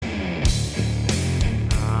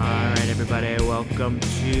everybody. Welcome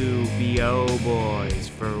to BO Boys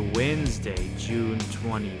for Wednesday, June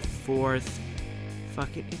 24th.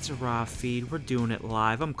 Fuck it, it's a raw feed. We're doing it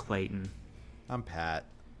live. I'm Clayton. I'm Pat.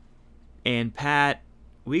 And Pat,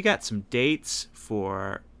 we got some dates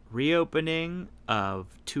for reopening of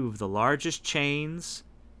two of the largest chains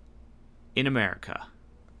in America.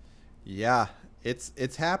 Yeah,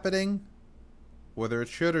 it's happening. Whether it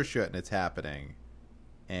should or shouldn't, it's happening.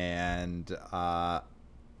 And I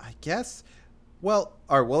guess, well,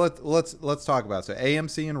 all right. Well, let's talk about it. So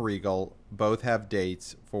AMC and REGAL both have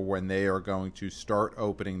dates for when they are going to start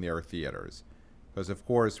opening their theaters, because of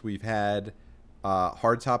course we've had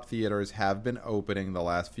hardtop theaters have been opening the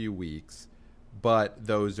last few weeks, but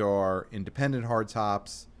those are independent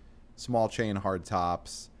hardtops, small chain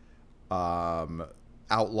hardtops, outlaw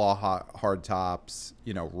hardtops,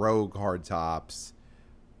 rogue hardtops,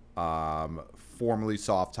 formerly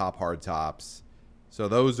soft top hardtops. So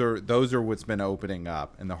those are what's been opening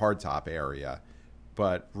up in the hardtop area.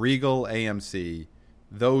 But REGAL, AMC,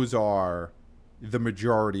 those are the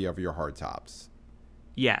majority of your hardtops.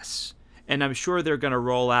 Yes. And I'm sure they're going to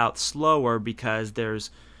roll out slower because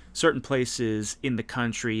there's certain places in the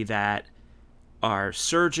country that are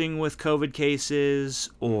surging with COVID cases,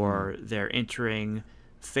 or they're entering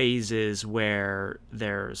phases where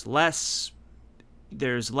there's less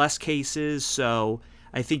cases. So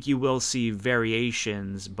I think you will see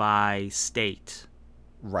variations by state.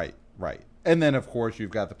 Right. And then, of course,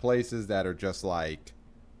 you've got the places that are just like,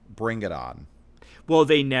 bring it on. Well,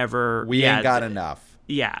 they never... We ain't got enough.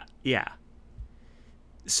 Yeah.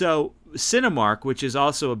 So Cinemark, which is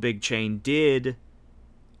also a big chain, did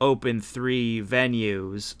open 3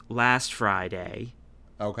 venues last Friday.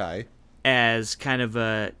 Okay. As kind of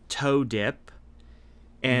a toe dip.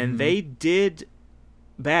 And they did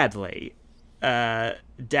badly.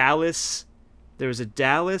 Dallas, there was a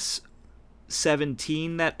Dallas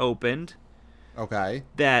 17 that opened. Okay.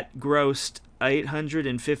 That grossed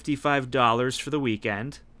 $855 for the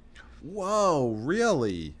weekend. Whoa,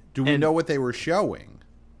 really? Do we know what they were showing?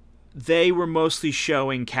 They were mostly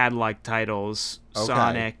showing catalog titles. Okay.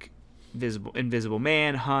 Sonic, Invisible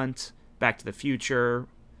Man, Hunt, Back to the Future,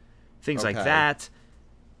 things like that.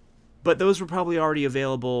 But those were probably already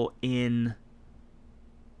available in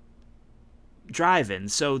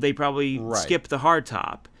drive-ins, so they probably skipped the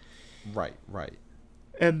hardtop. Right.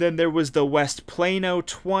 And then there was the West Plano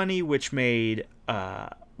 20, which made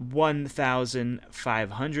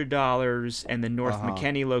 $1,500, and the North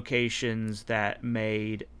McKinney locations that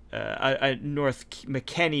made a North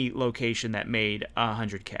McKinney location that made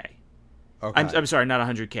 $100K. Okay. I'm sorry, not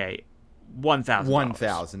 $100K, $1,000.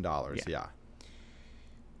 $1,000, yeah.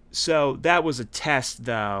 So that was a test,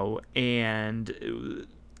 though, and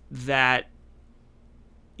that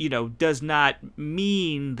does not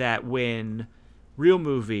mean that when real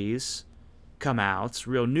movies come out,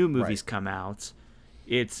 real new movies come out,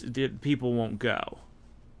 people won't go.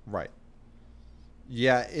 Right.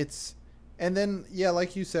 Yeah, and then,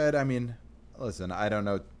 like you said, I mean, listen, I don't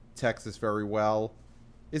know Texas very well.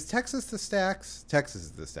 Is Texas the Stacks? Texas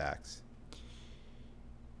is the Stacks.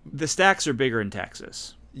 The Stacks are bigger in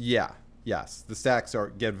Texas. Yeah, yes. The Stacks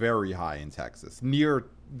get very high in Texas.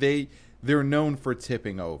 They're known for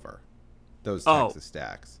tipping over, those Texas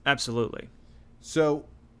Stacks. Absolutely. So,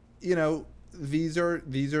 these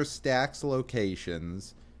are Stacks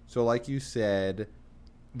locations. So like you said,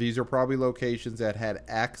 these are probably locations that had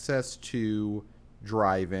access to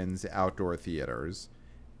drive-ins, outdoor theaters.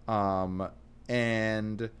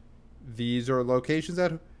 And these are locations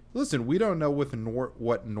that, listen, we don't know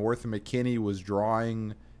what North McKinney was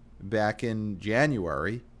drawing back in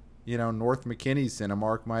January. North McKinney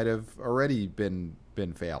Cinemark might have already been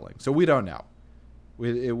failing. So we don't know.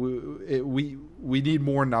 We need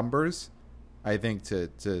more numbers, I think,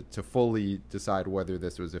 to fully decide whether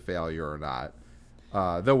this was a failure or not.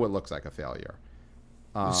 Though it looks like a failure.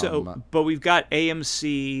 But we've got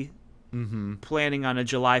AMC planning on a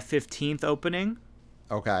July 15th opening.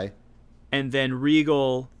 Okay. And then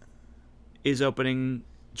REGAL is opening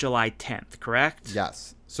July 10th, correct?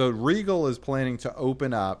 Yes. So REGAL is planning to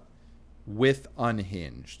open up with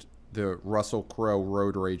Unhinged, the Russell Crowe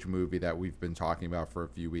road rage movie that we've been talking about for a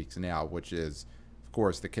few weeks now, which is, of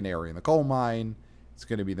course, the canary in the coal mine. It's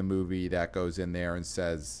going to be the movie that goes in there and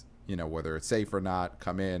says, whether it's safe or not,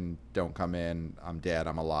 come in, don't come in, I'm dead,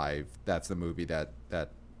 I'm alive. That's the movie that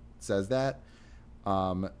says that.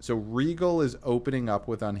 So REGAL is opening up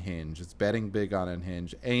with Unhinged. It's betting big on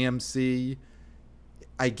Unhinged. AMC,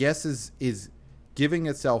 I guess, is giving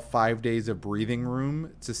itself 5 days of breathing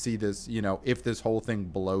room to see this, if this whole thing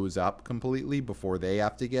blows up completely before they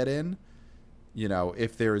have to get in.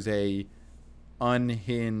 If there's a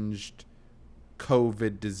unhinged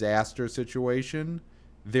COVID disaster situation,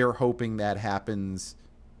 they're hoping that happens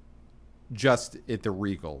just at the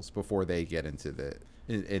Regals before they get into the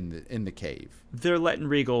in the cave. They're letting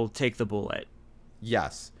Regal take the bullet.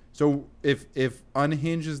 Yes. So if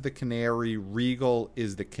Unhinged is the canary, Regal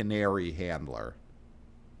is the canary handler.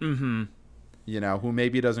 Mm-hmm. You know, who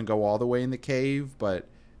maybe doesn't go all the way in the cave, but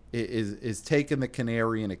is taking the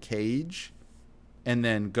canary in a cage and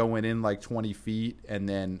then going in like 20 feet and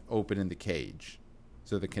then opening the cage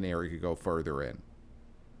so the canary could go further in.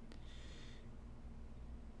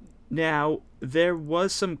 Now, there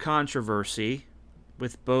was some controversy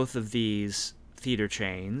with both of these theater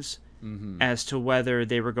chains as to whether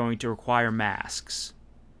they were going to require masks.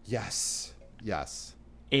 Yes. Yes.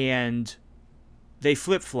 And they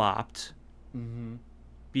flip-flopped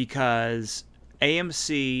because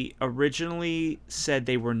AMC originally said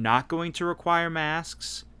they were not going to require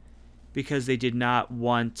masks because they did not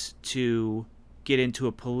want to get into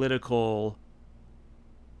a political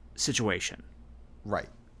situation. Right.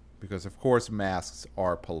 Because, of course, masks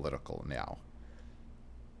are political now.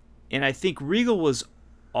 And I think Regal was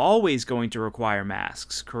always going to require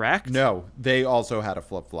masks, correct? No, they also had a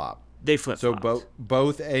flip-flop. They flip-flopped. So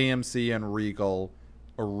both AMC and Regal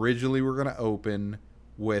originally were going to open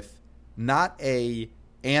with not a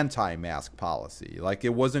anti-mask policy. Like,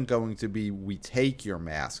 it wasn't going to be, we take your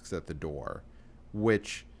masks at the door,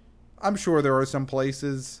 which I'm sure there are some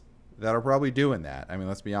places that are probably doing that. I mean,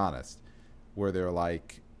 let's be honest, where they're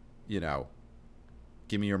like, you know,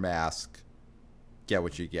 give me your mask, get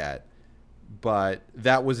what you get. But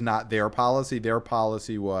that was not their policy. Their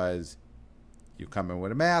policy was, you come in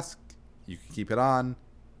with a mask, you can keep it on.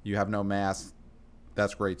 You have no mask,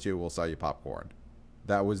 that's great too, we'll sell you popcorn.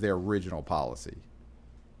 That was their original policy.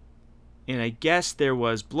 And I guess there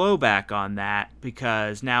was blowback on that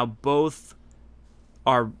because now both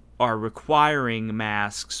are requiring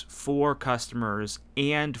masks for customers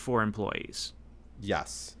and for employees.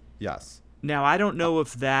 Yes. Yes. Now, I don't know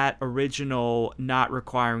if that original not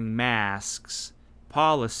requiring masks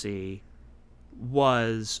policy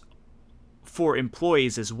was for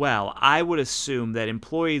employees as well. I would assume that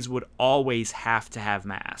employees would always have to have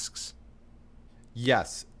masks.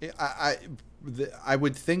 Yes. I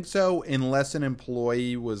would think so, unless an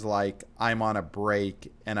employee was like, I'm on a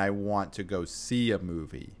break and I want to go see a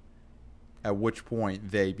movie, at which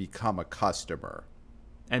point they become a customer.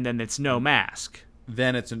 And then it's no mask.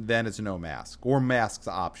 Then it's no mask, or masks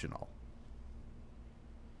optional.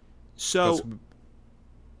 So,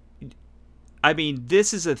 I mean,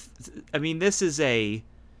 this is a.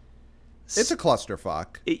 It's a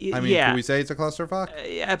clusterfuck. Yeah. Can we say it's a clusterfuck?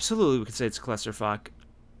 Absolutely, we could say it's a clusterfuck.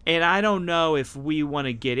 And I don't know if we want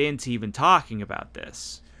to get into even talking about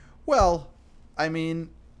this. Well, I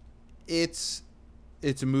mean, it's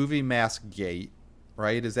a movie mask gate,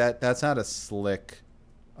 right? That's not a slick,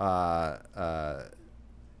 a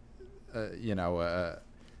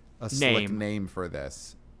slick name for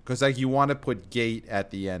this, because like you want to put gate at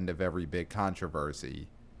the end of every big controversy.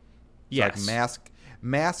 Yes. Like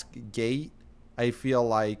mask gate, I feel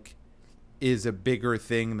like, is a bigger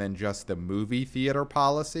thing than just the movie theater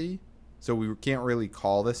policy. So we can't really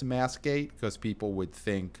call this mask gate because people would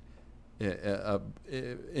think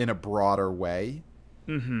in a broader way.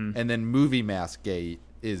 Mm-hmm. And then movie mask gate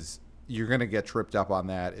is, you're going to get tripped up on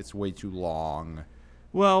that. It's way too long.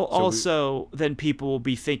 Well, so also, then people will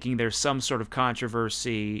be thinking there's some sort of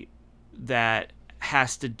controversy that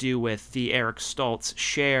has to do with the Eric Stoltz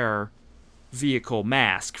Cher vehicle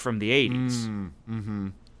mask from the 80s. Mm-hmm.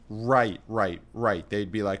 Right.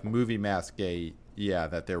 They'd be like, movie mask gate, yeah,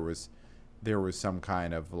 that there was some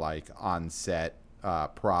kind of like on-set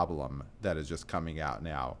problem that is just coming out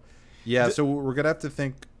now. Yeah, so we're going to have to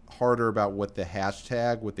think harder about what the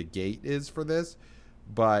hashtag with the gate is for this.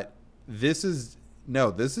 But this is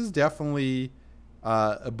definitely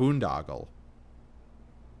a boondoggle.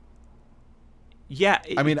 Yeah.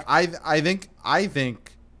 I mean, I think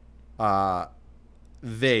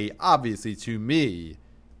they obviously, to me,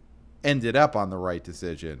 ended up on the right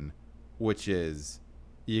decision, which is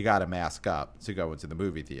you got to mask up to go into the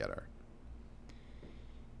movie theater.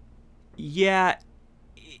 Yeah,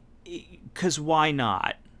 because why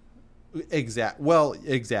not?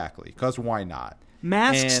 Exactly, because why not?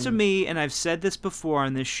 Masks to me, and I've said this before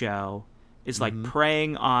on this show, is like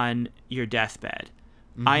praying on your deathbed.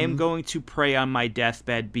 Mm-hmm. I am going to pray on my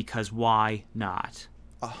deathbed because why not?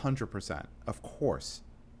 100%. Of course.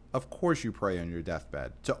 Of course you pray on your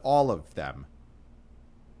deathbed. To all of them.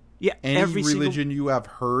 Yeah, any religion you have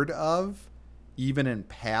heard of, even in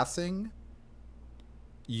passing,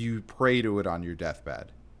 you pray to it on your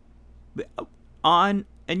deathbed. and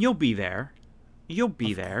you'll be there. You'll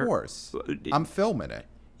be there. Of course. I'm filming it.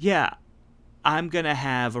 Yeah. I'm going to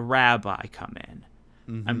have a rabbi come in.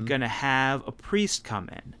 I'm going to have a priest come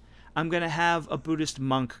in. I'm going to have a Buddhist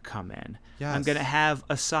monk come in. Yes. I'm going to have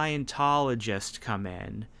a Scientologist come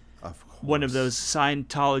in. Of course. One of those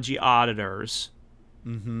Scientology auditors.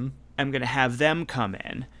 Mm-hmm. I'm going to have them come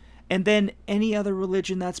in. And then any other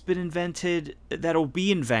religion that's been invented, that'll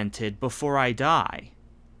be invented before I die.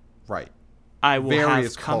 Right. I will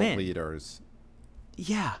Various have come cult in. leaders.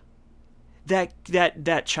 Yeah.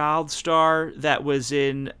 That child star that was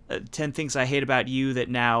in 10 Things I Hate About You that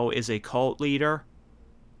now is a cult leader,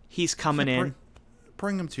 he's coming in.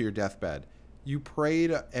 Bring him to your deathbed. You pray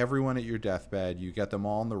to everyone at your deathbed. You get them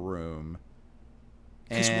all in the room.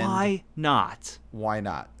 Because why not? Why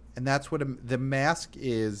not? And that's what the mask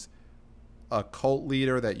is, a cult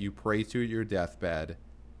leader that you pray to at your deathbed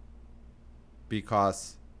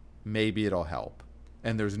because maybe it'll help.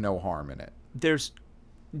 And there's no harm in it.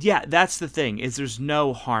 Yeah, that's the thing, is there's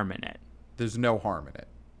no harm in it. There's no harm in it.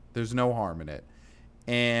 There's no harm in it.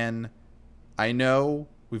 And I know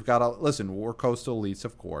we've got listen, we're coastal elites,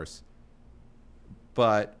 of course,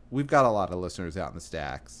 but we've got a lot of listeners out in the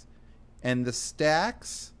stacks. And the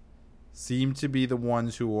stacks seem to be the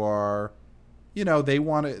ones who are, they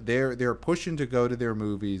want to, they're pushing to go to their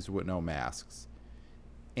movies with no masks.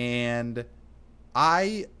 And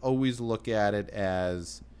I always look at it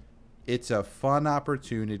as it's a fun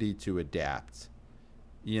opportunity to adapt.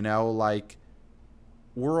 Like,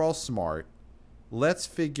 we're all smart. Let's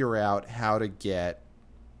figure out how to get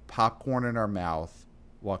popcorn in our mouth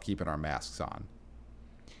while keeping our masks on.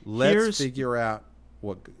 Let's figure out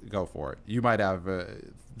go for it. You might have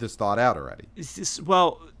this thought out already.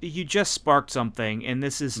 Well, you just sparked something, and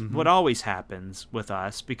this is what always happens with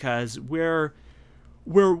us, because we're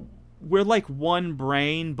like one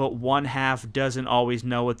brain, but one half doesn't always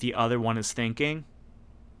know what the other one is thinking.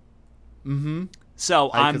 Mm-hmm. So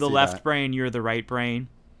I'm the left brain, you're the right brain.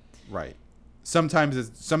 Right. Sometimes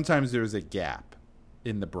there's a gap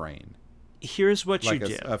in the brain. Here's what you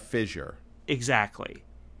do. A fissure. Exactly.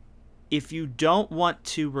 If you don't want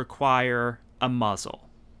to require a muzzle,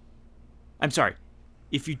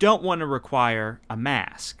 if you don't want to require a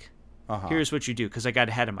mask, here's what you do, because I got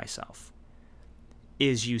ahead of myself,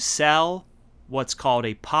 is you sell what's called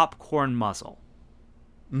a popcorn muzzle.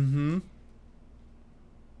 Mm-hmm.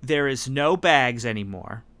 There is no bags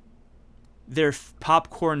anymore. They're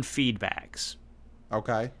popcorn feed bags.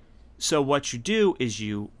 Okay. So what you do is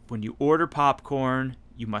when you order popcorn,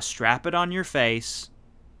 you must strap it on your face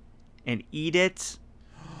and eat it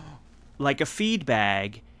like a feed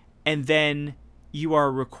bag, and then you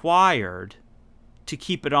are required to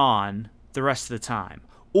keep it on the rest of the time.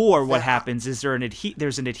 Or what happens is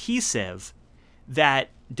there's an adhesive that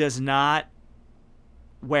does not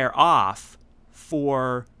wear off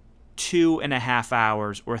for 2.5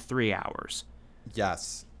 hours or 3 hours.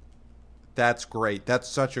 Yes. That's great. That's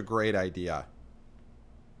such a great idea.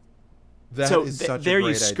 There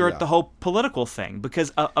you skirt the whole political thing,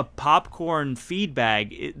 because a popcorn feed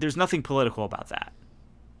bag, there's nothing political about that.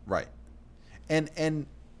 Right. And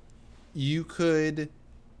you could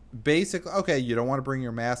basically, okay, you don't want to bring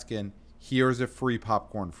your mask in, here's a free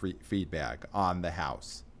popcorn feed bag on the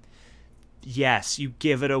house. Yes, you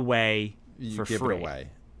give it away for free. You give it away.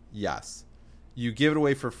 Yes. You give it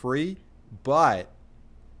away for free, but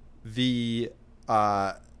the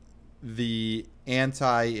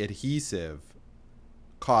anti-adhesive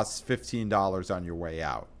costs $15 on your way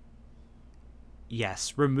out.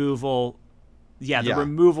 Yes, removal. Yeah, the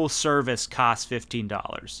removal service costs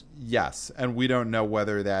 $15. Yes, and we don't know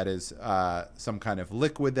whether that is some kind of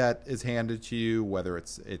liquid that is handed to you, whether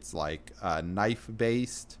it's like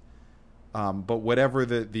knife-based. But whatever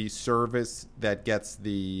the service that gets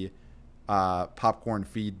the popcorn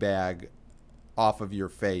feed bag off of your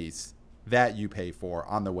face, that you pay for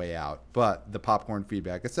on the way out. But the popcorn feed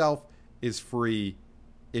bag itself is free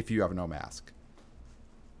if you have no mask.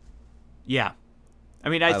 Yeah. I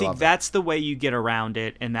mean, I think that's the way you get around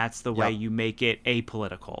it, and that's the way you make it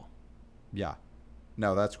apolitical. Yeah.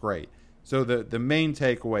 No, that's great. So the main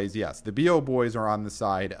takeaways, yes, the BO boys are on the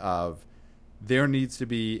side of there needs to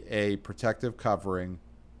be a protective covering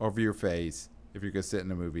over your face if you're going to sit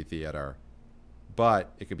in a movie theater.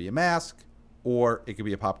 But it could be a mask, or it could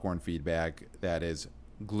be a popcorn feed bag that is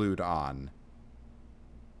glued on.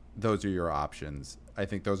 Those are your options. I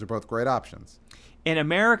think those are both great options. In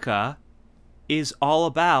America is all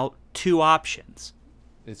about two options.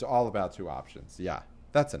 It's all about two options. Yeah,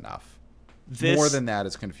 that's enough. More than that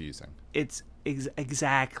is confusing. It's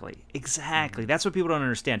exactly. That's what people don't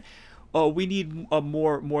understand. oh, we need a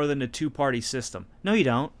more than a two-party system. No, you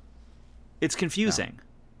don't. It's confusing. No.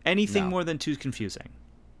 Anything No. more than two is confusing.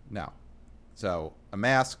 No. So a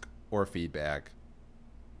mask or a feed bag,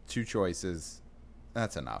 two choices.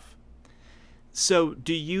 That's enough. So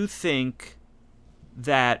do you think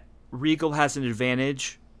that Regal has an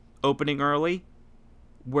advantage opening early,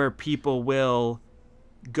 where people will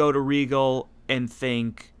go to Regal and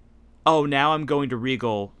think, oh, now I'm going to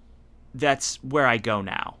Regal, that's where I go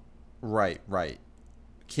now? Right.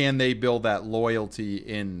 Can they build that loyalty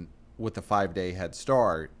in with a 5-day head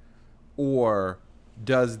start? Or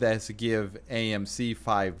does this give AMC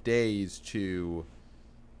 5 days to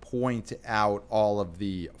point out all of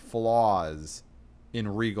the flaws in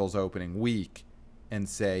Regal's opening week and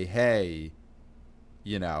say, hey,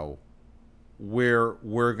 we're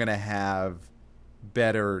going to have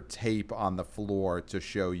better tape on the floor to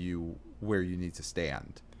show you where you need to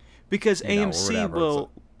stand? Because You know, or AMC whatever.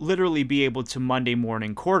 will literally be able to Monday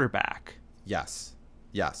morning quarterback. Yes.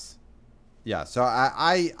 Yeah, so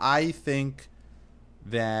I think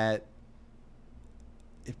that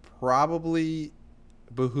it probably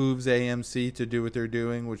behooves AMC to do what they're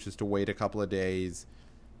doing, which is to wait a couple of days,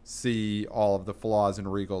 see all of the flaws in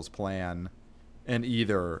Regal's plan, and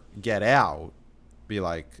either get out, be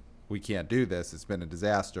like, we can't do this, it's been a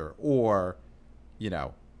disaster, or,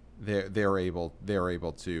 they're able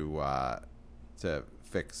to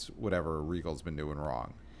fix whatever Regal's been doing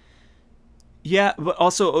wrong. Yeah, but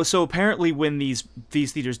also, so apparently when these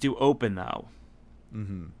theaters do open, though,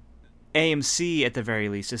 AMC at the very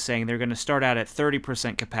least is saying they're going to start out at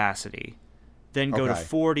 30% capacity, then go to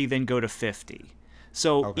 40, then go to 50.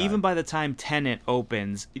 So even by the time Tenet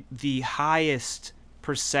opens, the highest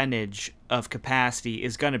percentage of capacity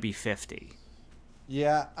is going to be 50.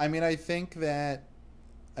 Yeah, I mean, I think that,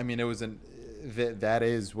 that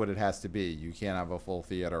is what it has to be. You can't have a full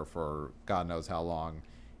theater for God knows how long.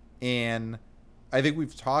 And I think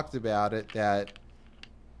we've talked about it, that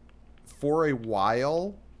for a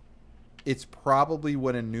while, it's probably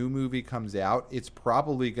when a new movie comes out, it's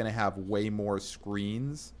probably going to have way more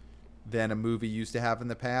screens than a movie used to have in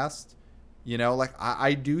the past.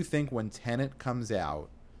 I do think when Tenet comes out,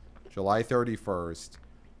 July 31st,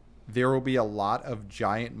 there will be a lot of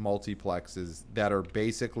giant multiplexes that are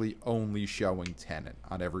basically only showing Tenet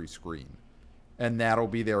on every screen. And that'll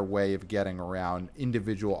be their way of getting around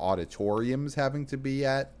individual auditoriums having to be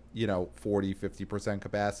at, 40, 50%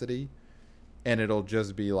 capacity. And it'll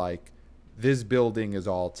just be like, this building is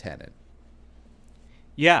all Tenet.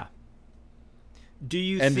 Yeah. Do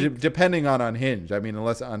you think... depending on Unhinged,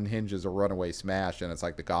 unless Unhinged is a runaway smash and it's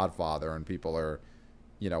like The Godfather and people are,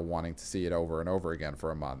 wanting to see it over and over again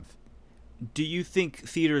for a month. Do you think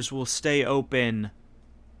theaters will stay open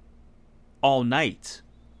all night,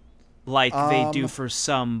 like they do for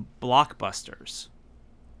some blockbusters?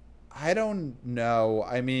 I don't know.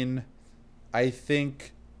 I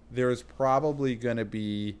think there's probably going to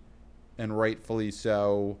be, and rightfully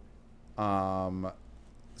so,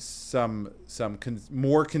 some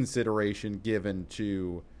more consideration given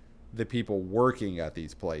to the people working at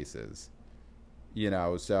these places.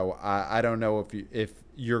 So I don't know if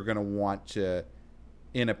you're going to want to,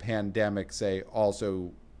 in a pandemic, say,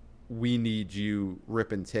 also, we need you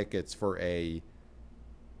ripping tickets for a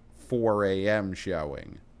 4 a.m.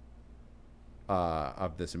 showing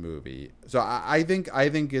of this movie. So I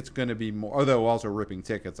think it's going to be more, although also ripping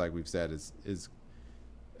tickets, like we've said, is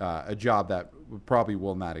a job that probably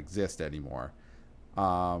will not exist anymore.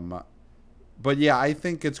 But yeah, I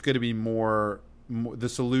think it's going to be more, the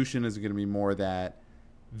solution is going to be more that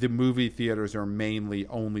the movie theaters are mainly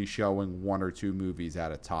only showing 1 or 2 movies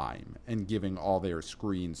at a time and giving all their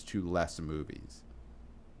screens to less movies.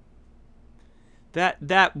 That's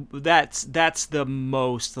the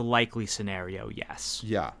most likely scenario, yes.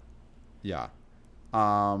 Yeah.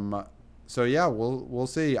 So yeah, we'll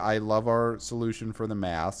see. I love our solution for the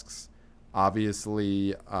masks.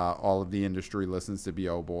 Obviously, all of the industry listens to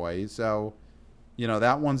Bo Boy, so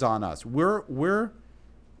that one's on us.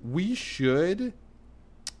 We should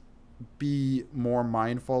be more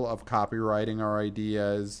mindful of copywriting our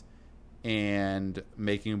ideas and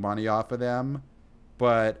making money off of them.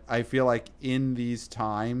 But I feel like in these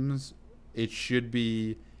times, it should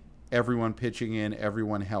be everyone pitching in,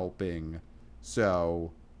 everyone helping.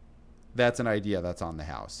 So that's an idea that's on the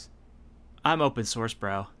house. I'm open source,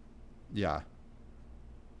 bro. Yeah.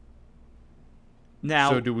 Now,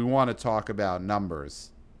 so do we want to talk about numbers?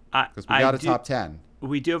 Because we got a top 10.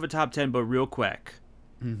 We do have a top 10, but real quick.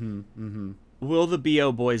 Will the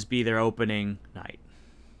BO Boys be their opening night?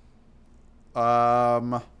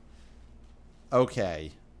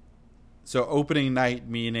 Okay. So opening night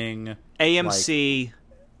meaning AMC,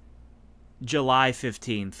 July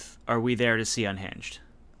 15th. Are we there to see Unhinged?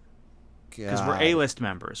 Because we're A-list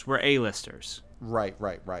members. We're A-listers. Right.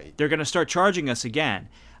 They're going to start charging us again.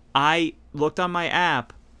 I looked on my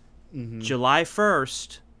app. July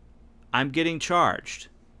 1st, I'm getting charged.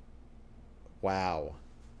 Wow.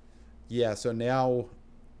 Yeah, so now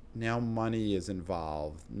money is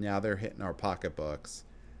involved. Now they're hitting our pocketbooks.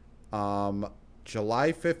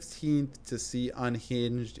 July 15th to see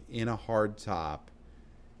Unhinged in a hardtop.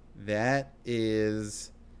 That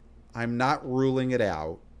is, I'm not ruling it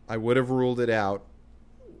out. I would have ruled it out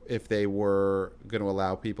if they were going to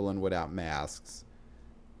allow people in without masks.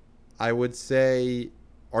 I would say,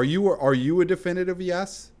 are you a definitive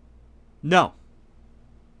yes? No.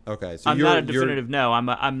 Okay, so I'm not a definitive no.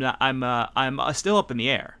 I'm still up in the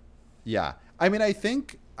air. Yeah, I mean, I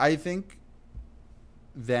think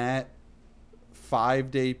that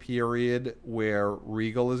 5-day period where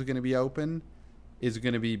Regal is going to be open is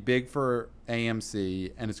going to be big for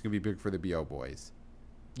AMC, and it's going to be big for the BO Boys.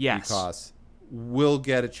 Yes, because we'll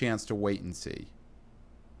get a chance to wait and see.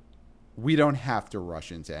 We don't have to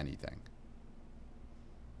rush into anything.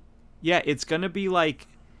 Yeah, it's going to be like,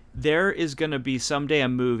 there is going to be someday a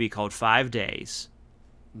movie called 5 Days,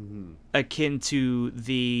 akin to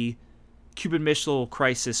the Cuban Missile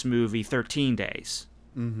Crisis movie 13 Days,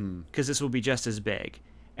 because this will be just as big.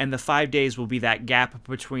 And the 5 days will be that gap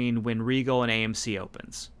between when Regal and AMC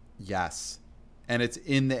opens. Yes. And it's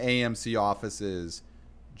in the AMC offices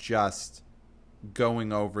just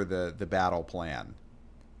going over the battle plan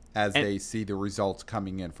as they see the results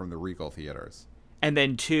coming in from the Regal theaters. And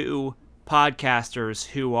then 2 podcasters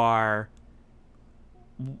who are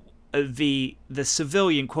the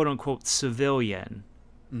civilian, quote-unquote civilian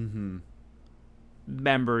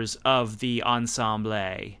members of the ensemble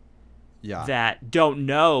that don't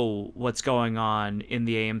know what's going on in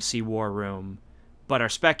the AMC war room but are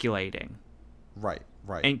speculating. Right.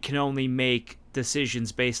 And can only make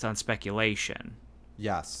decisions based on speculation.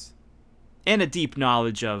 Yes. And a deep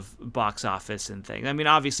knowledge of box office and things. I mean,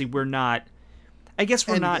 obviously we're not... I guess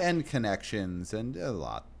we're not... And connections and a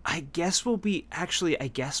lot. I guess we'll be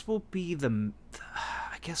the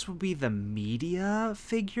media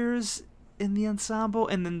figures in the ensemble,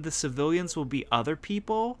 and then the civilians will be other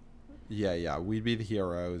people. Yeah. We'd be the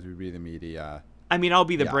heroes. We'd be the media. I mean, I'll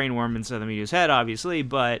be the brainworm instead of the media's head, obviously,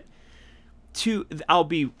 but I'll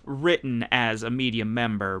be written as a media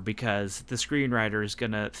member because the screenwriter is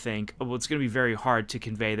going to think, well, it's going to be very hard to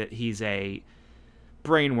convey that he's a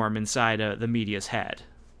brainworm inside the media's head.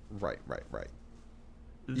 Right.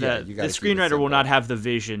 The screenwriter will not have the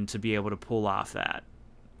vision to be able to pull off that.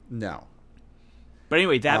 No. But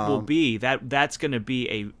anyway, that will be that's going to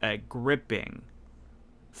be a gripping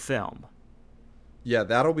film. Yeah,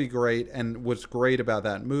 that'll be great. And what's great about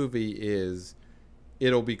that movie is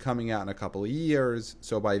it'll be coming out in a couple of years,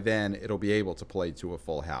 so by then it'll be able to play to a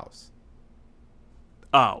full house.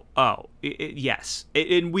 Yes.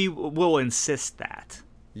 And we will insist that.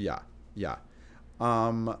 Yeah.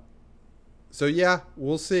 So yeah,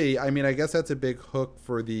 we'll see. I mean, I guess that's a big hook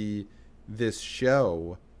for this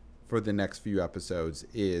show for the next few episodes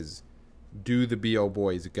is, do the BO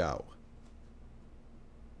Boys go?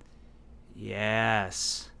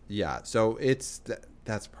 Yes. Yeah, so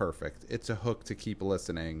that's perfect. It's a hook to keep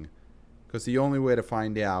listening, because the only way to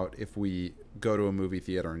find out if we go to a movie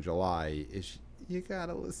theater in July is you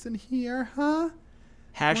gotta listen here, huh?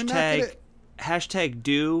 Hashtag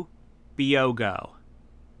do BO go.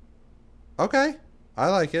 Okay, I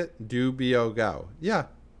like it. Do BO go. Yeah,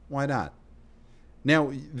 why not?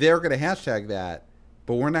 Now, they're going to hashtag that,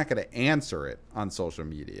 but we're not going to answer it on social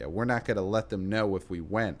media. We're not going to let them know if we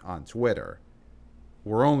went on Twitter.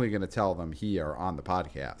 We're only going to tell them here on the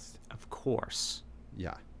podcast. Of course.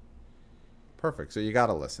 Yeah. Perfect. So you got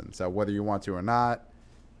to listen. So whether you want to or not,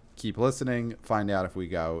 keep listening. Find out if we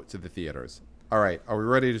go to the theaters. All right. Are we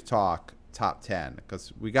ready to talk top 10?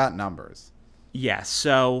 Because we got numbers. Yes.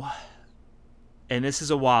 So, and this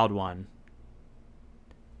is a wild one.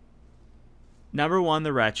 Number 1,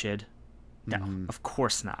 The Wretched. No, of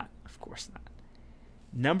course not. Of course not.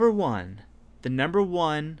 Number 1, the number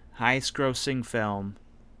 1 highest grossing film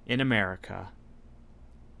in America,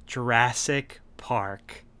 Jurassic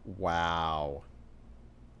Park. Wow.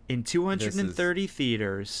 In 230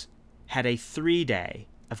 theaters, had a 3-day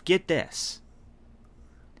of, get this,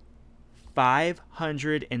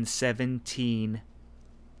 $517,000.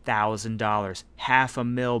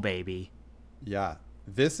 $517,000, baby. Yeah.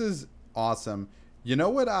 This is awesome. You know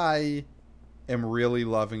what I am really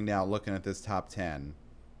loving now looking at this top 10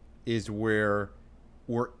 is where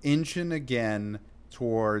we're inching again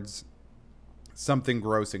towards something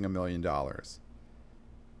grossing $1 million.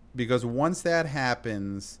 Because once that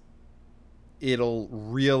happens, it'll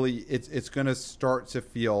really it's going to start to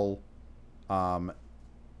feel I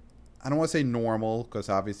don't want to say normal, because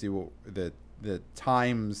obviously the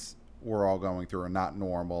times we're all going through are not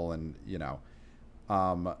normal, and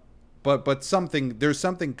but there's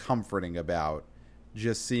something comforting about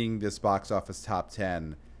just seeing this box office top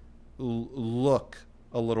 10 look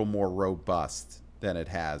a little more robust than it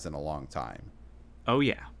has in a long time. Oh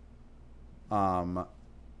yeah.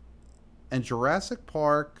 And Jurassic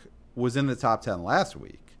Park was in the top 10 last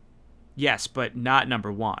week. Yes, but not number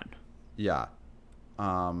 1. Yeah.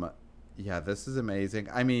 Yeah, this is amazing.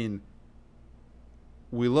 I mean,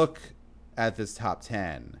 we look at this top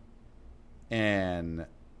 10 and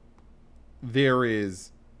there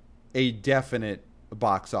is a definite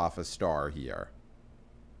box office star here.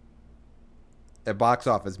 A box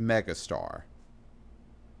office megastar.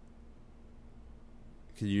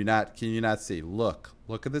 Can you not see? Look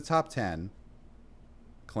at the top 10.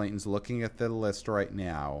 Clayton's looking at the list right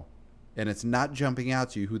now, and it's not jumping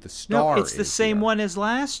out to you who the star is. No, it's the same here. one as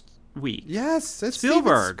last week. Yes, it's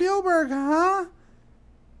Spielberg. Spielberg, huh?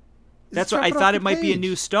 That's what I thought. It might be a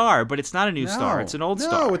new star, but it's not a new star. It's an old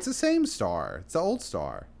star. No, it's the same star. It's the old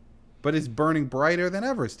star, but it's burning brighter than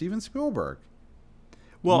ever. Steven Spielberg.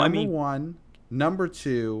 Well, number 1, number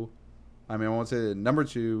 2. I mean, I won't say number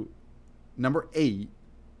 2, number 8.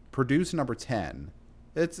 Produced number 10.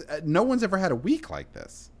 It's no one's ever had a week like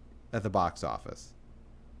this at the box office.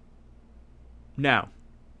 No.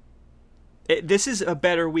 This is a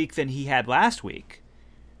better week than he had last week.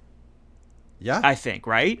 Yeah. I think,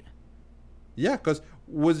 right? Yeah, because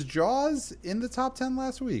was Jaws in the top 10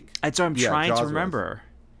 last week? That's what I'm trying Jaws to remember.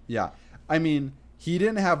 Was. Yeah. I mean, he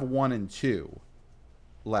didn't have 1 and 2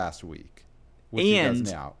 last week, which he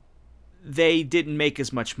does now. They didn't make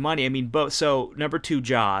as much money. I mean, both. So number 2,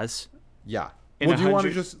 Jaws. Yeah. Well, do you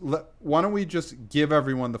want to why don't we just give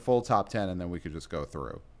everyone the full top 10 and then we could just go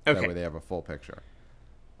through. Okay. That way they have a full picture.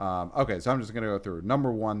 Okay, so I'm just going to go through.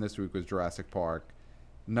 Number 1 this week was Jurassic Park.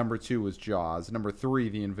 Number 2 was Jaws. Number 3,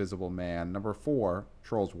 The Invisible Man. Number 4,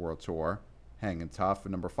 Trolls World Tour, hanging tough.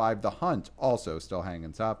 And number 5, The Hunt, also still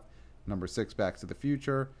hanging tough. Number 6, Back to the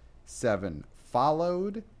Future. 7,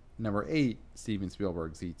 Followed. Number 8, Steven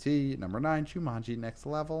Spielberg's E.T. Number 9, Jumanji Next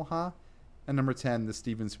Level, huh? And number 10, the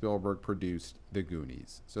Steven Spielberg produced The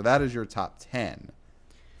Goonies. So that is your top 10.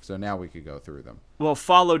 So now we could go through them. Well,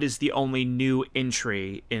 Followed is the only new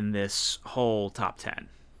entry in this whole top 10.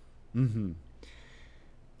 Mm-hmm.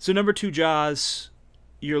 So number 2, Jaws,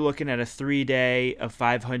 you're looking at a 3-day of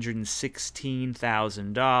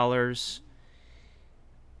 $516,000.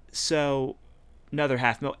 So another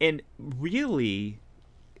 $500,000, and really,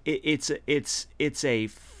 it's a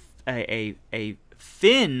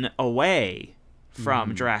thin away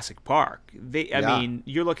from Jurassic Park. I mean,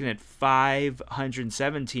 you're looking at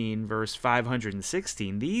 517 versus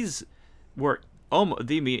 516. These were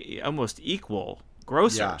almost equal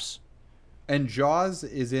grossers. Yeah. And Jaws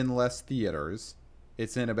is in less theaters.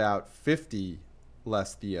 It's in about 50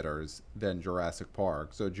 less theaters than Jurassic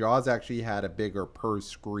Park. So Jaws actually had a bigger per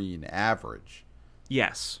screen average.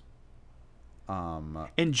 Yes.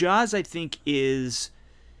 And Jaws, I think, is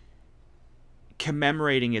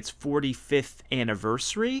commemorating its 45th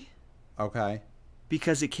anniversary. Okay.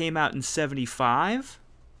 Because it came out in 75.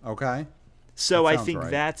 Okay. So I think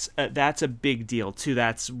right. that's a big deal too.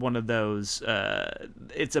 That's one of those.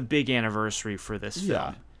 It's a big anniversary for this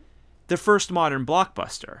film. The first modern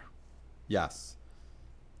blockbuster. Yes.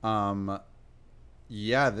 Yeah,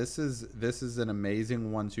 this is an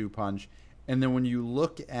amazing 1-2 punch. And then when you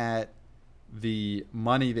look at the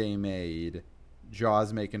money they made,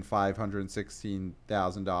 Jaws making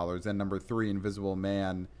 $516,000, and number 3, Invisible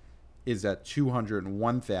Man, is at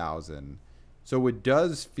 $201,000. So it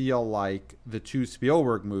does feel like the 2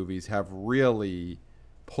 Spielberg movies have really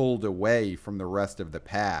pulled away from the rest of the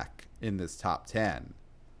pack in this top 10.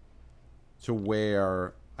 To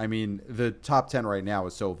where, I mean, the top 10 right now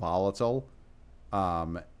is so volatile,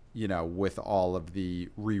 with all of the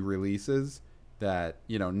re-releases that,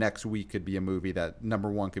 next week could be a movie that,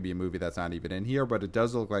 number 1 could be a movie that's not even in here, but it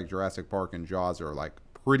does look like Jurassic Park and Jaws are like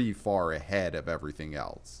pretty far ahead of everything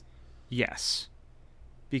else. Yes.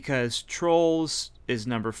 Because Trolls is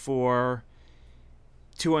number 4,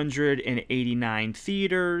 289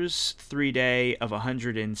 theaters, 3-day of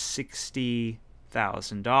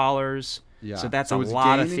 $160,000. Yeah. So that's a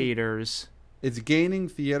lot of theaters. It's gaining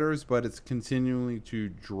theaters, but it's continuing to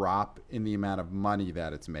drop in the amount of money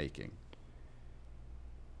that it's making.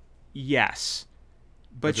 Yes.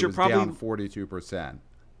 But you're probably probably down 42%.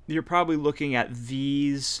 You're probably looking at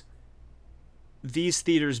these these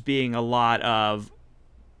theaters being a lot of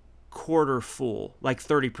quarter full, like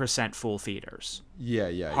 30% full theaters.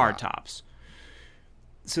 Yeah. Hard tops.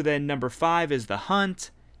 So then number 5 is The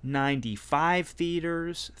Hunt, 95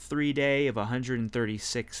 theaters, 3-day of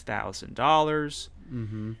 $136,000.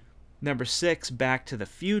 Mm-hmm. Number 6, Back to the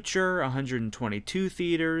Future, 122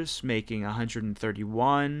 theaters, making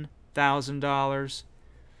 $131,000.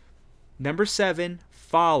 Number 7,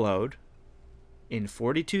 Followed, in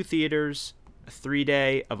 42 theaters, a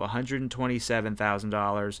 3-day of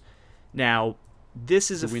 $127,000. Now,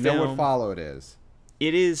 this is a film. We know what Followed is.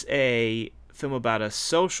 It is a film about a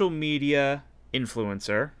social media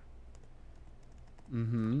influencer.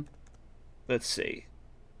 Mm-hmm. Let's see.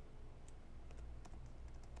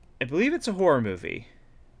 I believe it's a horror movie.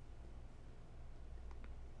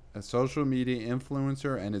 A social media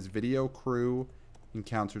influencer and his video crew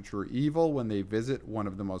encounter true evil when they visit one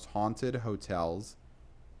of the most haunted hotels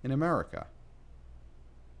in America.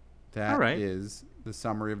 That is the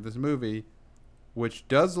summary of this movie, which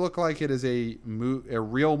does look like it is a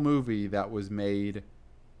real movie that was made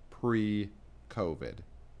pre-COVID.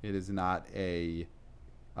 It is not a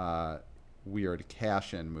weird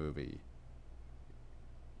cash-in movie.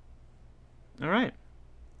 All right.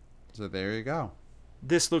 So there you go.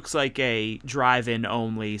 This looks like a drive-in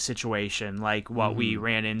only situation, like what we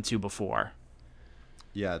ran into before.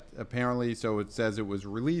 Yeah, apparently, so it says it was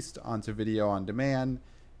released onto video on demand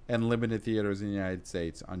and limited theaters in the United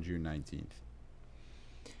States on June 19th.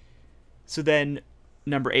 So then,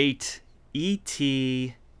 number 8,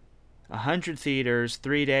 E.T., 100 theaters,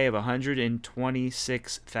 3-day of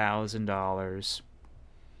 $126,000.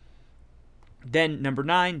 Then number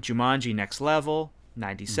 9, Jumanji Next Level,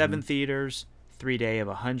 97 theaters, 3-day of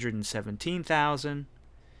 $117,000.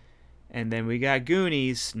 And then we got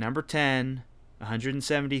Goonies, number 10,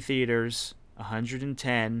 170 theaters,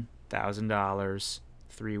 $110,000,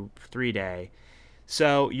 3-day.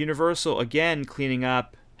 So Universal, again, cleaning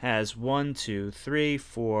up, has 1, 2, 3,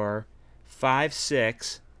 4, 5,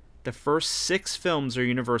 6. The first 6 films are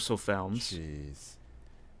Universal films. Jeez.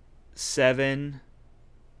 7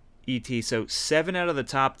 E.T. So 7 out of the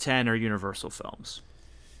top 10 are Universal films.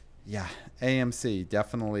 Yeah, AMC,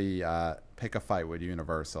 definitely pick a fight with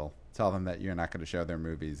Universal. Tell them that you're not going to show their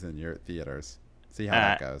movies in your theaters. See how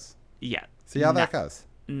that goes. Yeah. See how that goes.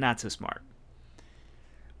 Not so smart.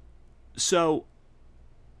 So,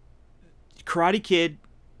 Karate Kid,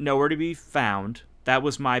 nowhere to be found. That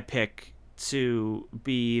was my pick to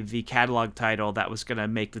be the catalog title that was going to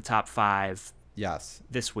make the top 5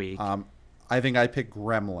 this week. I think I picked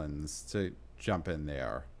Gremlins to jump in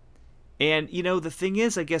there. And, you know, the thing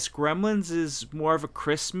is, I guess Gremlins is more of a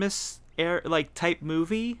Christmas type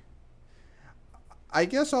movie. I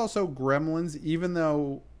guess also Gremlins, even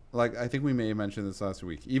though, like, I think we may have mentioned this last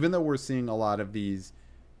week, even though we're seeing a lot of these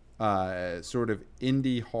sort of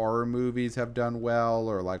indie horror movies have done well,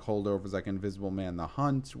 or like holdovers like Invisible Man, The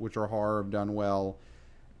Hunt, which are horror, have done well,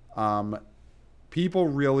 people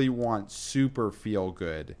really want super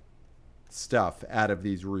feel-good stuff out of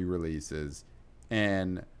these re-releases,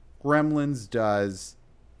 and Gremlins does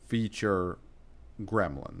feature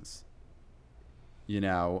Gremlins, you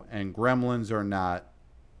know, and Gremlins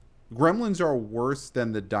are worse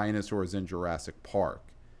than the dinosaurs in Jurassic Park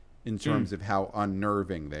in terms of how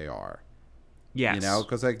unnerving they are. Yes. You know,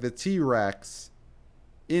 because like the T-Rex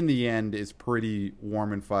in the end is pretty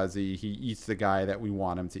warm and fuzzy. He eats the guy that we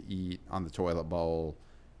want him to eat on the toilet bowl.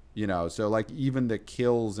 You know, so like even the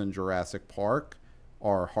kills in Jurassic Park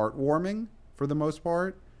are heartwarming for the most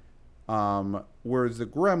part. Whereas the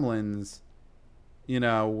Gremlins, you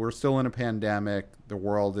know, we're still in a pandemic. The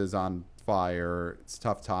world is on fire. It's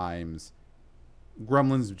tough times.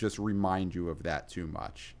 Gremlins just remind you of that too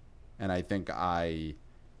much. And I think I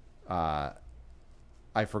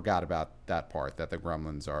forgot about that part, that the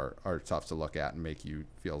Gremlins are tough to look at and make you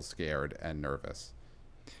feel scared and nervous.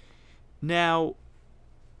 Now,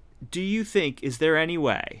 do you think, is there any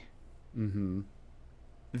way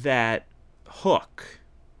that Hook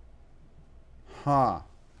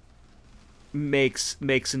makes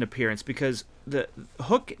an appearance? Because the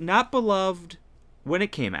Hook, not beloved when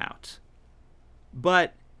it came out,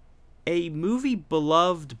 but a movie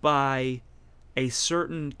beloved by a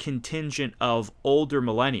certain contingent of older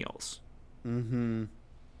millennials. And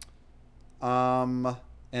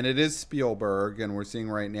it is Spielberg, and we're seeing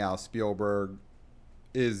right now Spielberg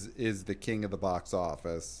is the king of the box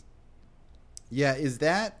office. Yeah, is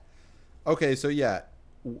that okay? So yeah,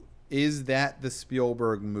 is that the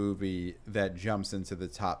Spielberg movie that jumps into the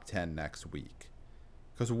top 10 next week?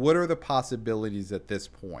 Because what are the possibilities at this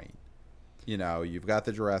point? You know, you've got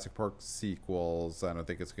the Jurassic Park sequels. I don't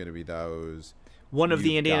think it's going to be those. One of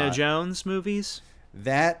the you've Indiana got- Jones movies?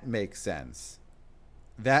 That makes sense.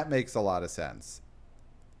 That makes a lot of sense.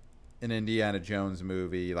 An Indiana Jones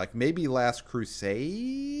movie, like maybe Last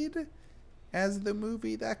Crusade as the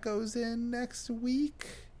movie that goes in next week.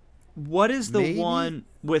 What is the Maybe?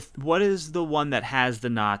 what is the one that has the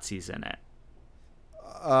Nazis in it?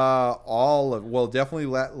 Definitely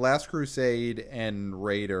Last Crusade and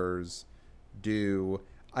Raiders do.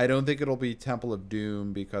 I don't think it'll be Temple of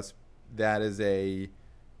Doom because that is a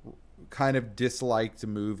kind of disliked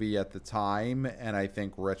movie at the time, and I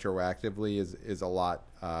think retroactively is a lot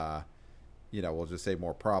we'll just say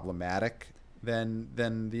more problematic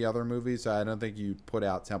than the other movies. So I don't think you'd put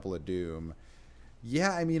out Temple of Doom.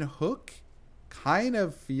 Yeah, I mean, Hook kind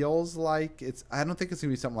of feels like I don't think it's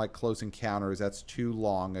gonna be something like Close Encounters. That's too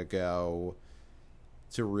long ago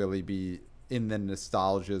to really be in the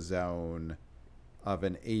nostalgia zone of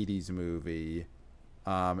an 80s movie.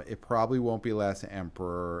 It probably won't be Last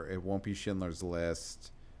Emperor. It won't be Schindler's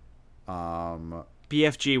List.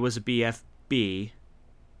 BFG was a BFB.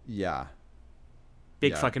 Yeah.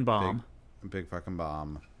 Big fucking bomb. Big fucking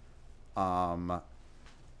bomb.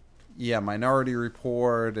 Yeah, Minority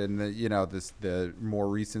Report and the more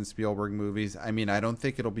recent Spielberg movies. I mean, I don't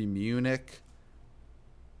think it'll be Munich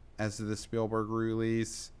as the Spielberg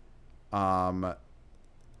release.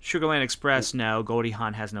 Sugarland Express, no. Goldie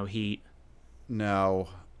Hawn has no heat. No.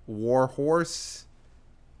 War Horse,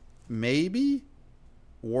 maybe?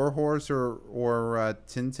 War Horse or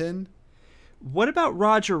Tintin? What about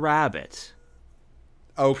Roger Rabbit?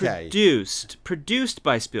 Okay. Produced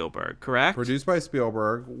by Spielberg, correct? Produced by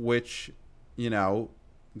Spielberg, which,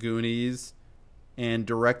 Goonies, and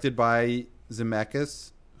directed by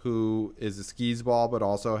Zemeckis, who is a skis ball but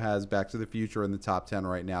also has Back to the Future in the top 10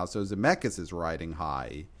 right now. So Zemeckis is riding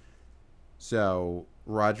high. So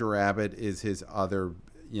Roger Rabbit is his other,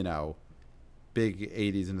 big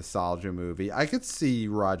 80s nostalgia movie. I could see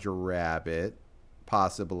Roger Rabbit,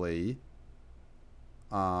 possibly.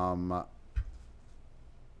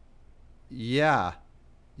 Yeah.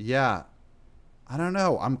 I don't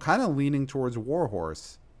know. I'm kind of leaning towards War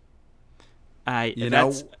Horse.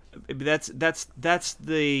 That's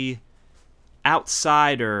the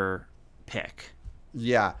outsider pick.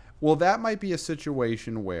 Yeah. Well, that might be a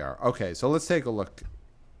situation where, okay, so let's take a look.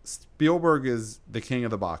 Spielberg is the king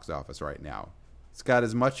of the box office right now. He's got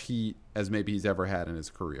as much heat as maybe he's ever had in his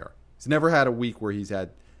career. He's never had a week where he's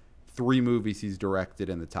had 3 movies he's directed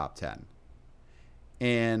in the top 10.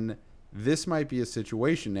 And this might be a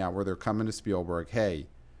situation now where they're coming to Spielberg, hey,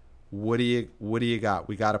 what do you got?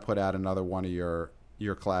 We got to put out another one of your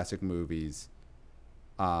classic movies.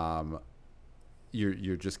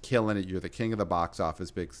 You're just killing it. You're the king of the box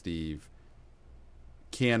office, Big Steve.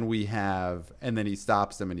 Can we have? And then he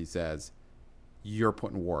stops them and he says, "You're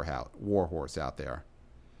putting War Horse out there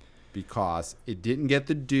because it didn't get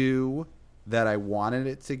the due that I wanted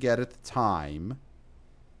it to get at the time,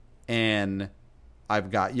 and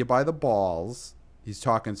I've got you by the balls." He's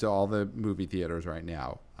talking to all the movie theaters right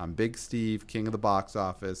now. I'm Big Steve, king of the box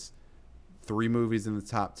office. 3 movies in the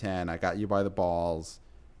top 10. I got you by the balls.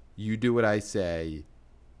 You do what I say.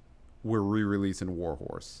 We're re-releasing War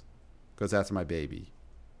Horse because that's my baby.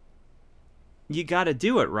 You got to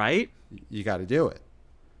do it, right? You got to do it.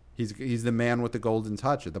 He's the man with the golden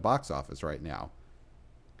touch at the box office right now.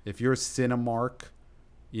 If you're Cinemark,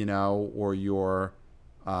 or you're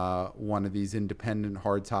one of these independent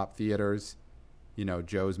hardtop theaters,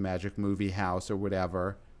 Joe's Magic Movie House or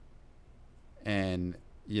whatever, and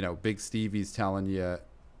Big Stevie's telling you,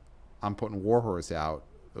 I'm putting War Horse out.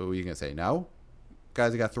 Oh, you gonna say no?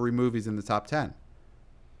 Guys, I got 3 movies in the top 10.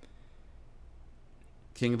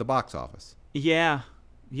 King of the box office. Yeah.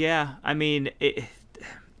 I mean,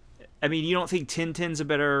 you don't think Tintin's a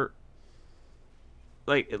better?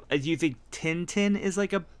 Do you think Tintin is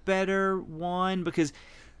like a better one because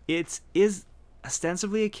is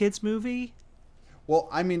ostensibly a kids movie? Well,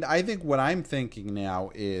 I mean, I think what I'm thinking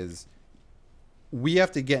now is we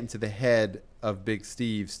have to get into the head of Big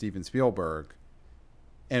Steven Spielberg,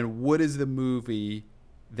 and what is the movie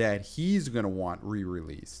that he's going to want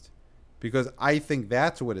re-released? Because I think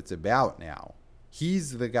that's what it's about now.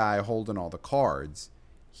 He's the guy holding all the cards.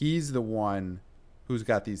 He's the one who's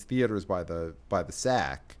got these theaters by the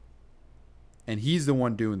sack, and he's the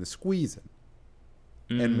one doing the squeezing.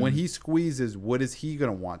 Mm. And when he squeezes, what is he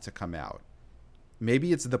going to want to come out?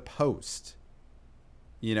 Maybe it's The Post.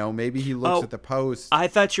 Maybe he looks at The Post. I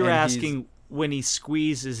thought you were asking when he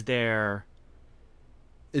squeezes there.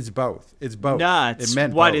 It's both. Nuts.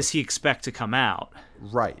 What does he expect to come out?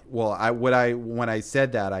 Right. Well, when I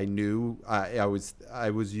said that, I knew I was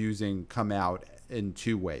using come out in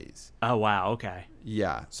two ways. Oh, wow. Okay.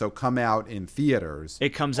 Yeah. So come out in theaters. It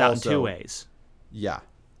comes out also, in two ways. Yeah,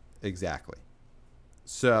 exactly.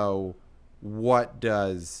 So what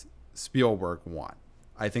does Spielberg want?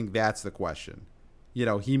 I think that's the question. You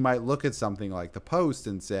know, he might look at something like The Post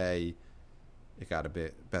and say, it got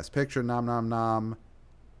a Best Picture, nom, nom, nom.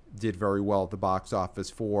 Did very well at the box office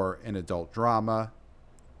for an adult drama.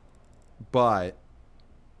 But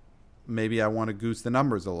maybe I want to goose the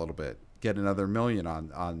numbers a little bit. Get another million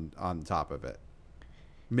on top of it.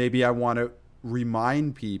 Maybe I want to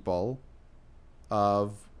remind people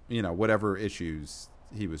of, you know, whatever issues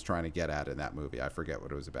he was trying to get at in that movie. I forget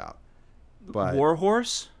what it was about. But War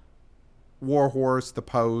Horse, The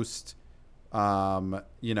Post,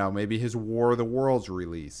 you know, maybe his War of the Worlds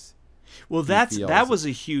release. Well, that was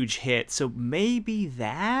a huge hit, so maybe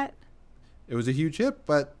that. It was a huge hit,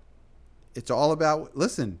 but it's all about,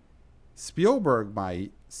 listen, Spielberg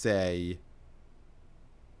might say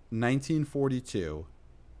 1942,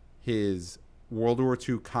 his World War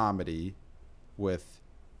II comedy with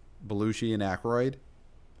Belushi and Aykroyd,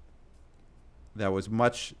 that was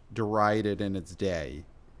much derided in its day.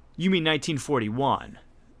 You mean 1941?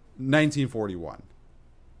 1941.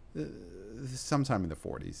 Sometime in the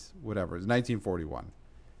 40s, whatever. It was 1941.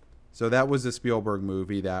 So that was a Spielberg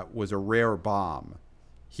movie that was a rare bomb.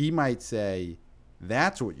 He might say,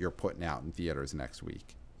 that's what you're putting out in theaters next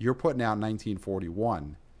week. You're putting out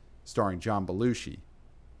 1941, starring John Belushi.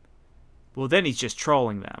 Well, then he's just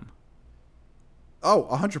trolling them. Oh,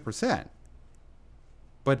 100%.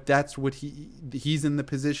 But that's what he's in the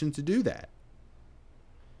position to do that.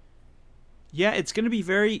 Yeah, it's going to be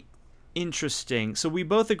very interesting. So we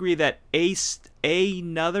both agree that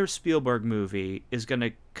another Spielberg movie is going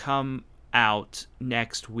to come out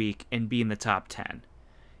next week and be in the top 10.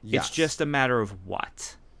 Yes. It's just a matter of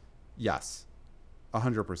what. Yes,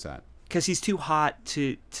 100%. Because he's too hot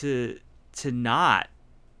to not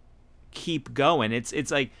keep going.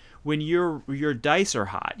 It's like when your dice are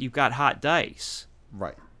hot, you've got hot dice.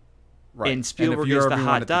 Right. And Spielberg is the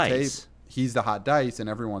hot dice. He's the hot dice, and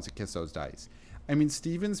everyone wants to kiss those dice. I mean,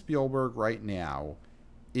 Steven Spielberg right now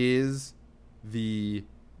is the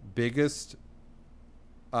biggest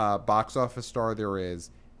box office star there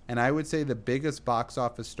is, and I would say the biggest box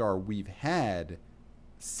office star we've had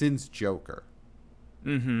since Joker.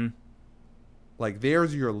 Mm-hmm. Like,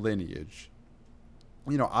 there's your lineage.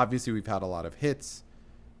 You know, obviously we've had a lot of hits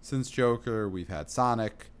since Joker. We've had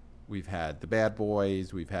Sonic. We've had The Bad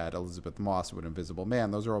Boys. We've had Elizabeth Moss with Invisible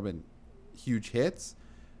Man. Those have all been huge hits.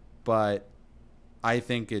 But I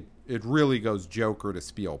think it really goes Joker to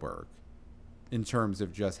Spielberg in terms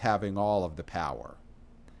of just having all of the power.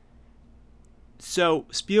 So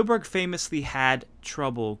Spielberg famously had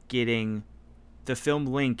trouble getting the film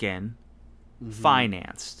Lincoln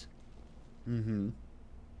financed. Mm-hmm.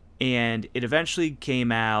 And it eventually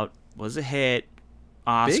came out, was a hit,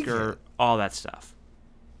 Oscar, hit. All that stuff.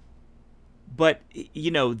 But,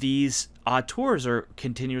 you know, these auteurs are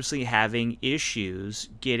continuously having issues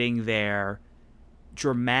getting their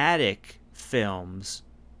dramatic films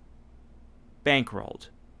bankrolled.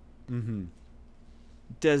 Mm-hmm.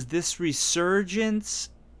 Does this resurgence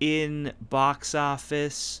in box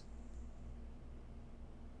office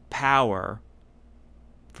power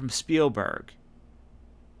from Spielberg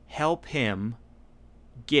help him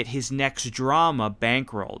get his next drama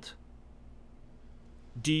bankrolled?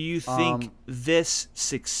 Do you think this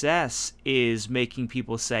success is making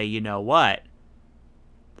people say, you know what,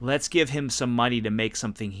 let's give him some money to make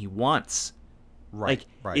something he wants? Right.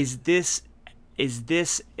 Is this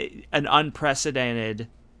an unprecedented,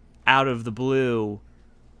 out of the blue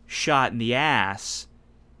shot in the ass?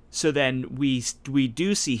 So then we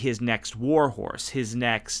do see his next War Horse, his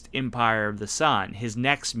next Empire of the Sun, his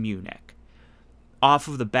next Munich, off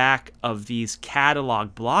of the back of these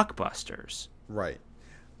catalog blockbusters. Right.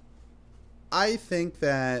 I think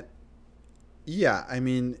that, yeah, I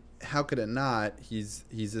mean, how could it not? He's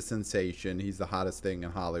a sensation. He's the hottest thing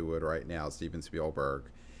in Hollywood right now, Steven Spielberg.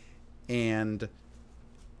 And,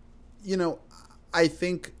 you know, I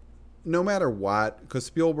think no matter what, because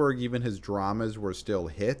Spielberg, even his dramas were still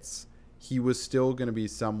hits, he was still going to be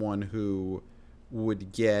someone who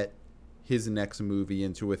would get his next movie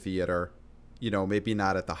into a theater. You know, maybe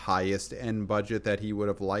not at the highest end budget that he would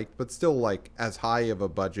have liked, but still like as high of a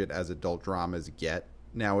budget as adult dramas get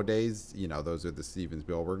nowadays. You know, those are the Steven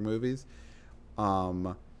Spielberg movies.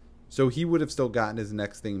 So he would have still gotten his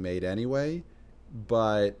next thing made anyway.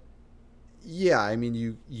 But yeah, I mean,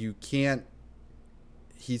 you can't.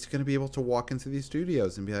 He's going to be able to walk into these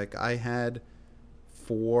studios and be like, I had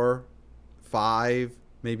 4, 5,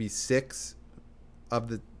 maybe 6 of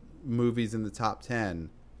the movies in the top 10,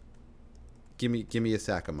 give me a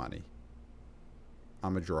sack of money.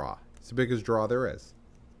 I'm a draw. It's the biggest draw there is.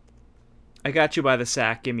 I got you by the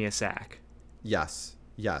sack. Give me a sack. Yes.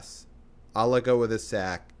 I'll let go of this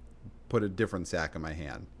sack, put a different sack in my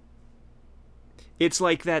hand. It's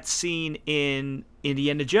like that scene in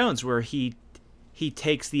Indiana Jones where he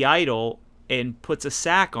takes the idol and puts a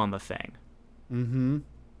sack on the thing.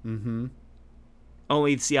 Mm-hmm.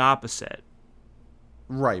 Only it's the opposite.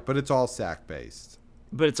 Right, but it's all sack-based.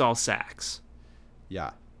 But it's all sacks.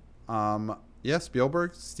 Yeah. Yeah,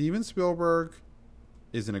 Steven Spielberg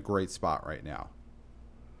is in a great spot right now.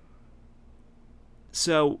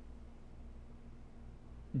 So,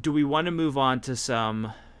 do we want to move on to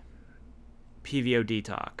some PVOD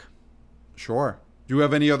talk? Sure. Do you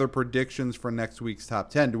have any other predictions for next week's top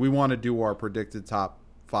 10? Do we want to do our predicted top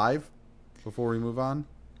 5 before we move on?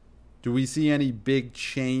 Do we see any big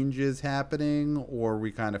changes happening, or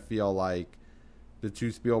we kind of feel like the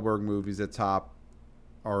 2 Spielberg movies at top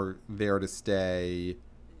are there to stay?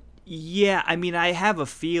 Yeah, I mean, I have a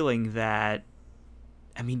feeling that,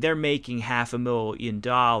 I mean, they're making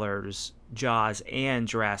 $500,000, Jaws and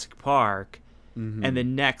Jurassic Park, and the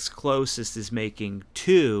next closest is making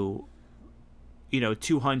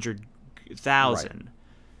 200,000. Right.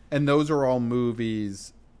 And those are all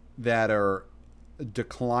movies that are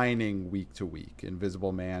declining week to week.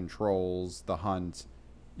 Invisible Man, Trolls, The Hunt,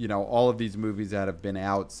 all of these movies that have been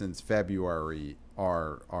out since February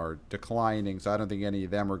are declining. So I don't think any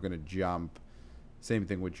of them are going to jump. Same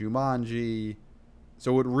thing with Jumanji.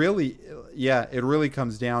 So it really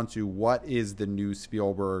comes down to what is the new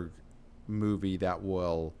Spielberg movie that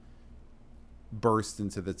will burst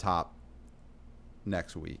into the top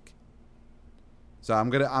next week. So I'm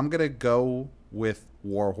gonna go with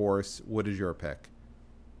War Horse. What is your pick?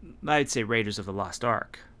 I'd say Raiders of the Lost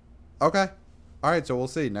Ark. Okay. All right, so we'll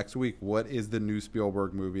see next week. What is the new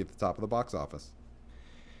Spielberg movie at the top of the box office?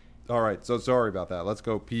 All right, so sorry about that. Let's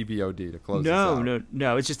go PVOD to close this out.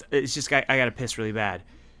 No. It's just I got to piss really bad.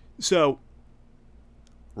 So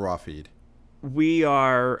raw feed. We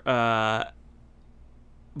are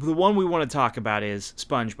the one we want to talk about is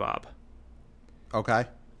SpongeBob. Okay.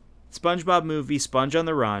 SpongeBob movie, Sponge on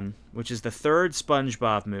the Run, which is the third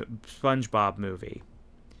SpongeBob movie,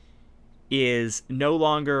 is no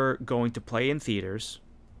longer going to play in theaters.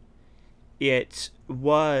 It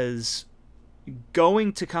was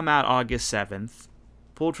going to come out August 7th,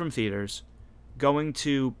 pulled from theaters, going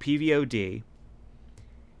to PVOD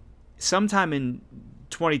sometime in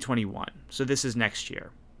 2021. So this is next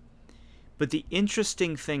year. But the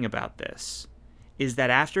interesting thing about this is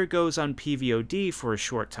that after it goes on PVOD for a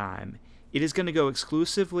short time, it is going to go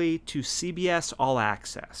exclusively to CBS All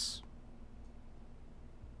Access,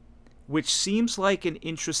 which seems like an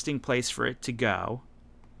interesting place for it to go,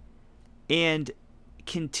 and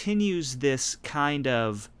continues this kind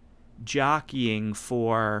of jockeying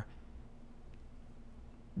for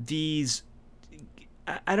these,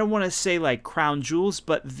 I don't want to say like crown jewels,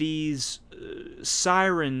 but these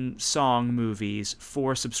siren song movies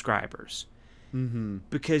for subscribers. Mm-hmm.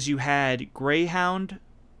 Because you had Greyhound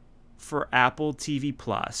for Apple TV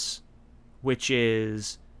Plus, which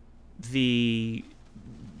is the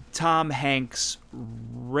Tom Hanks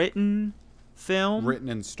written film. Written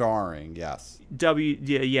and starring, yes.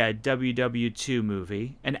 WW2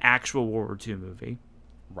 movie, an actual World War II movie.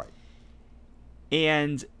 Right.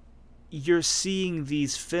 And you're seeing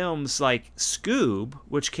these films like Scoob,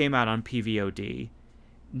 which came out on PVOD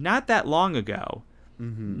not that long ago.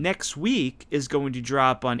 Mm-hmm. Next week is going to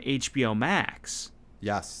drop on HBO Max.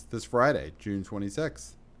 Yes, this Friday, June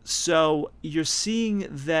 26th. So you're seeing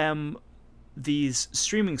these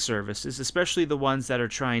streaming services, especially the ones that are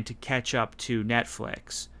trying to catch up to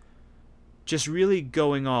Netflix, just really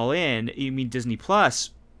going all in. You mean Disney Plus,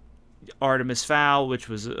 Artemis Fowl, which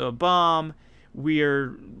was a bomb. What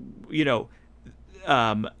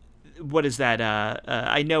is that?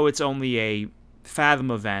 I know it's only a Fathom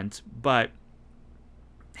event, but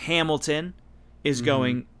Hamilton is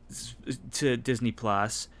going to Disney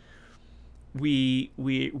Plus.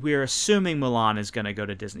 We're assuming Milan is going to go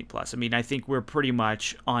to Disney Plus. I mean, I think we're pretty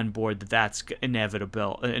much on board that that's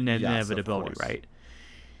inevitability, yes, right?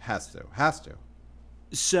 Has to.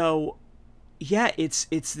 So, yeah, it's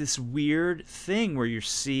this weird thing where you're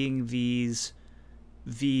seeing these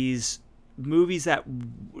movies that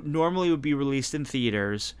normally would be released in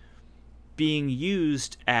theaters being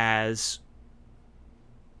used as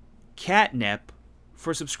catnip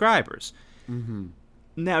for subscribers. Mm-hmm.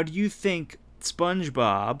 Now, do you think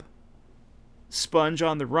SpongeBob, Sponge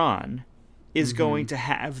on the Run, is going to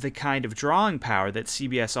have the kind of drawing power that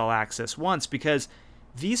CBS All Access wants? Because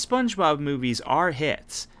these SpongeBob movies are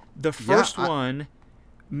hits. The first one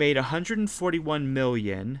made 141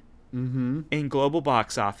 million in global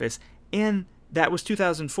box office, and that was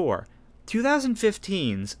 2004.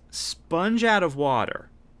 2015's Sponge Out of Water.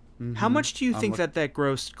 How much do you think that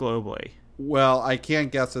grossed globally? Well, I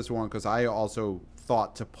can't guess this one because I also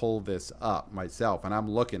thought to pull this up myself, and I'm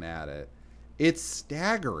looking at it. It's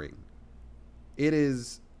staggering.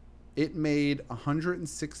 It made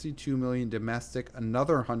 162 million domestic,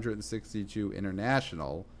 another 162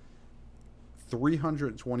 international,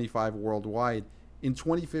 325 worldwide in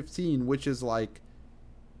 2015, which is like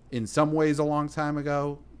in some ways a long time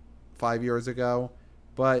ago, 5 years ago,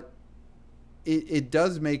 but it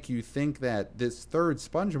does make you think that this third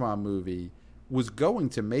SpongeBob movie was going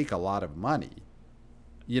to make a lot of money.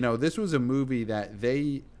 You know, this was a movie that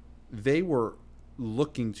they were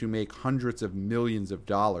looking to make hundreds of millions of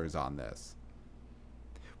dollars on this.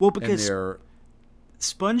 Well, because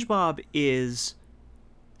SpongeBob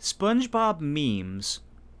memes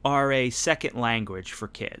are a second language for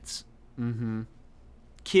kids. Mm-hmm.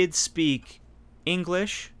 Kids speak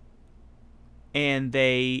English, and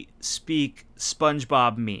they speak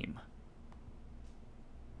SpongeBob meme.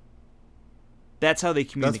 That's how they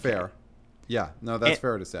communicate. That's fair. Yeah, no, that's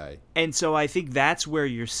fair to say. And so I think that's where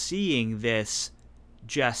you're seeing this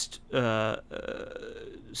just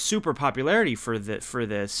super popularity for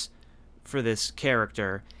this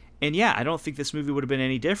character. And yeah, I don't think this movie would have been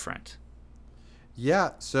any different.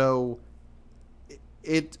 Yeah, so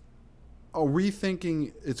are we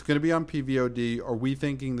thinking it's going to be on PVOD? Are we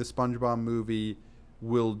thinking the SpongeBob movie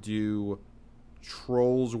will do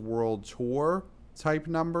Trolls World Tour type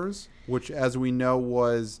numbers, which, as we know,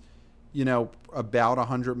 was, you know, about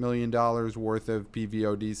 $100 million worth of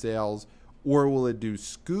PVOD sales? Or will it do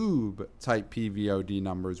Scoob type PVOD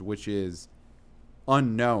numbers, which is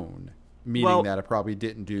unknown, meaning that it probably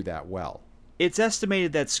didn't do that well? It's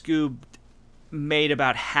estimated that Scoob made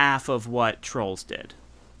about half of what Trolls did.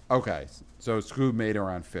 Okay, so Scoob made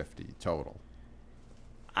around 50 total.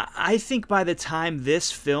 I think by the time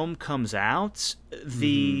this film comes out,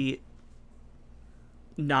 the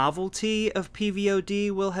novelty of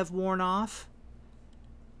PVOD will have worn off.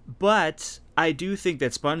 But I do think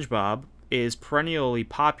that SpongeBob is perennially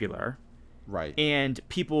popular. Right. And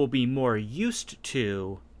people will be more used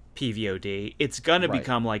to PVOD. It's going to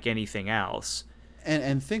become like anything else.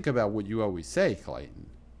 And think about what you always say, Clayton.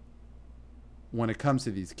 When it comes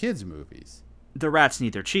to these kids' movies, the rats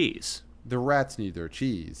need their cheese. The rats need their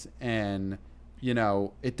cheese. And, you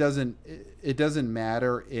know, it doesn't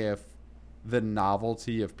matter if the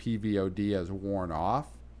novelty of PVOD has worn off.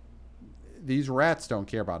 These rats don't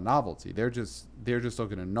care about novelty. They're just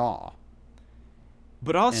looking to gnaw.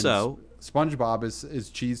 But also, and SpongeBob is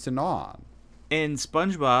cheese to gnaw on. And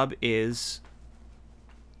SpongeBob is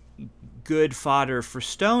good fodder for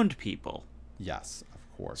stoned people. Yes,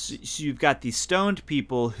 of course. So you've got these stoned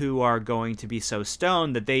people who are going to be so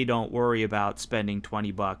stoned that they don't worry about spending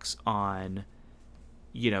 $20 on,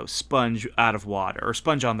 you know, Sponge Out of Water or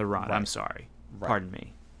Sponge on the Run. Right. I'm sorry. Right. Pardon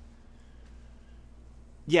me.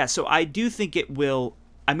 Yeah, so I do think it will.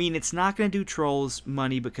 I mean, it's not going to do Trolls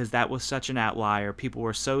money because that was such an outlier. People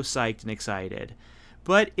were so psyched and excited.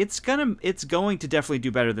 But it's going to definitely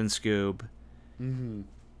do better than Scoob. Mm-hmm.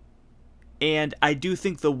 And I do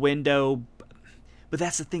think the window. But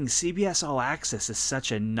that's the thing. CBS All Access is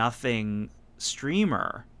such a nothing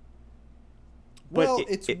streamer. Well,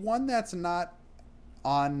 it's one that's not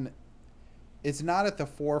on. It's not at the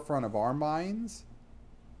forefront of our minds.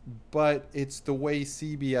 But it's the way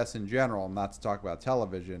CBS in general, not to talk about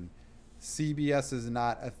television, CBS is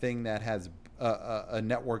not a thing that has a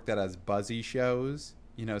network that has buzzy shows.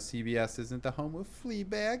 You know, CBS isn't the home of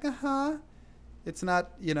Fleabag, huh? It's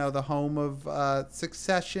not, you know, the home of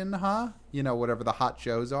Succession, huh? You know, whatever the hot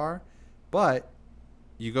shows are. But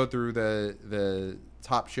you go through the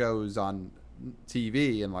top shows on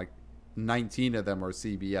TV and like 19 of them are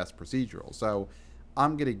CBS procedural. So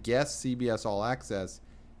I'm going to guess CBS All Access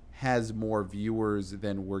has more viewers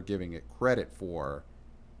than we're giving it credit for.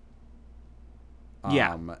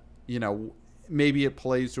 Yeah. You know, maybe it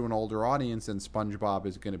plays to an older audience and SpongeBob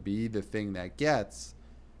is going to be the thing that gets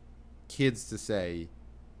kids to say,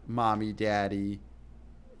 Mommy, Daddy,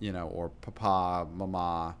 you know, or Papa,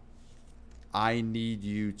 Mama, I need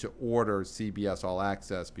you to order CBS All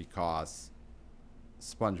Access because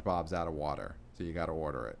SpongeBob's out of water. So you got to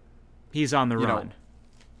order it. He's on the run.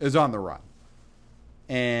 Is on the run.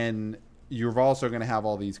 And you're also going to have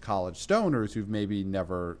all these college stoners who've maybe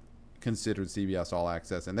never considered CBS All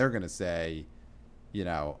Access, and they're going to say, you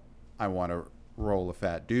know, I want to roll a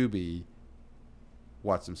fat doobie,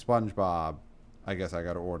 watch some SpongeBob, I guess I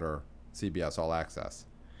got to order CBS All Access.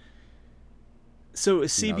 So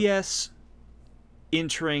is CBS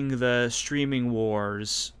entering the streaming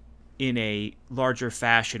wars in a larger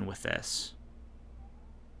fashion with this?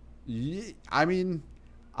 I mean,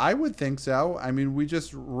 I would think so. I mean, we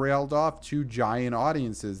just railed off two giant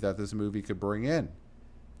audiences that this movie could bring in.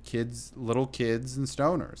 Little kids and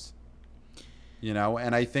stoners.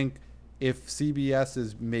 And I think if CBS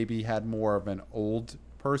has maybe had more of an old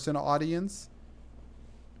person audience,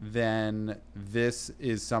 then this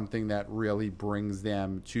is something that really brings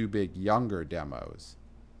them two big younger demos.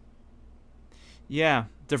 Yeah,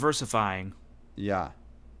 diversifying. Yeah.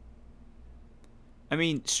 I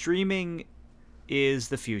mean, streaming is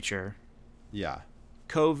the future. Yeah.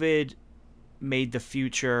 COVID made the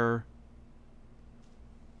future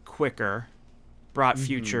quicker, brought the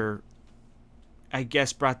future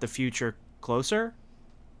closer.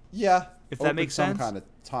 Yeah. If that makes sense. Some kind of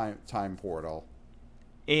time portal.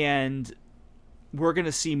 And we're going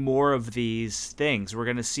to see more of these things. We're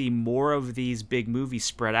going to see more of these big movies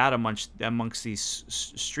spread out amongst these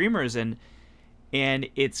streamers, and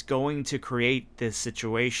it's going to create this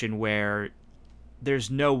situation where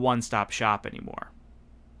there's no one-stop shop anymore.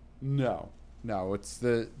 No, it's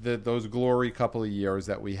those glory couple of years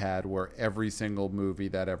that we had where every single movie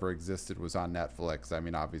that ever existed was on Netflix. I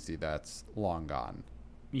mean, obviously that's long gone.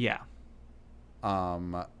 Yeah.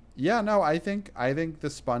 Yeah, no, I think the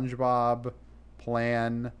SpongeBob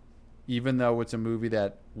plan, even though it's a movie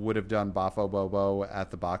that would have done Bafo Bobo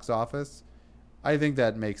at the box office, I think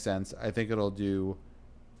that makes sense. I think it'll do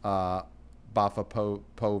Bafa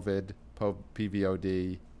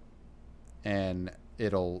PVOD, and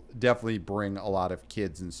it'll definitely bring a lot of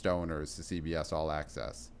kids and stoners to CBS All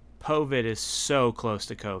Access. Povid is so close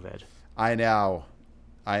to COVID. I know,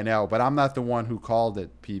 but I'm not the one who called it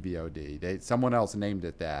PVOD. Someone else named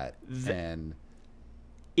it that. And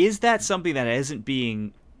is that something that isn't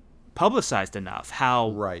being publicized enough?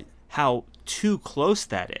 How too close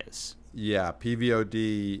that is? Yeah,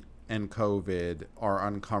 PVOD and COVID are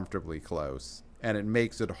uncomfortably close, and it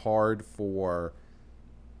makes it hard for,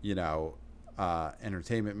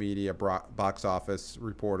 entertainment media, box office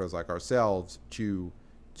reporters like ourselves to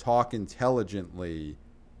talk intelligently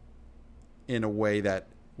in a way that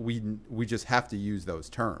we just have to use those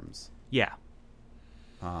terms. Yeah.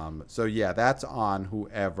 So yeah, that's on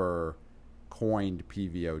whoever coined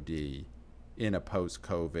PVOD in a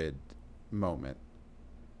post-COVID moment.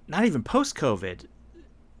 Not even post-COVID.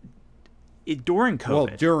 During COVID. Well,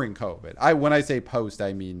 during COVID. When I say post,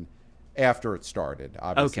 I mean after it started.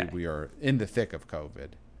 Obviously, we are in the thick of COVID,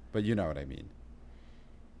 but you know what I mean.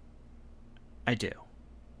 I do.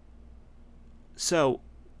 So,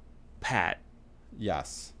 Pat.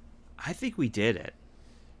 Yes. I think we did it.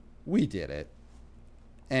 We did it.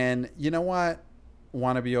 And you know what?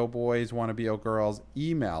 Wannabe boys, wannabe girls,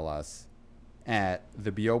 email us at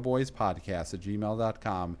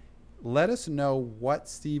theboboyspodcast@gmail.com. Let us know what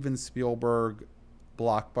Steven Spielberg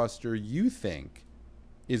blockbuster you think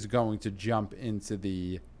is going to jump into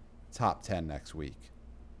the top 10 next week.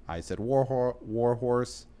 I said War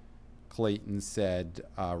Horse. Clayton said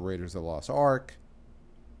Raiders of the Lost Ark.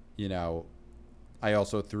 I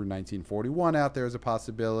also threw 1941 out there as a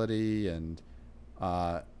possibility. And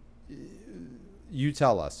you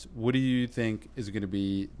tell us, what do you think is going to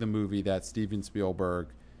be the movie that Steven Spielberg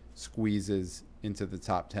squeezes into the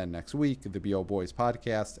top 10 next week? The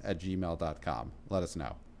boboyspodcast@gmail.com. Let us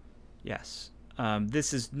know. Yes.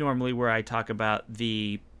 This is normally where I talk about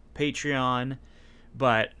the Patreon,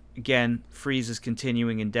 but again, Freeze is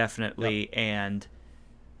continuing indefinitely, and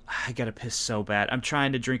I gotta piss so bad. I'm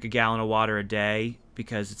trying to drink a gallon of water a day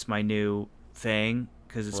because it's my new thing,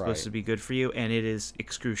 because it's supposed to be good for you, and it is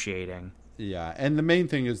excruciating. Yeah, and the main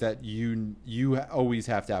thing is that you always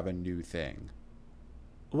have to have a new thing.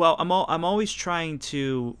 Well, I'm always trying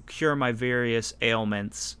to cure my various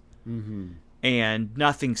ailments, and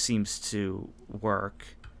nothing seems to work.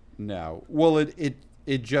 No. Well, it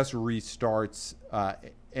just restarts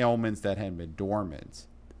ailments that had been dormant.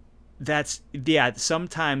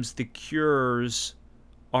 Sometimes the cures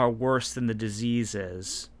are worse than the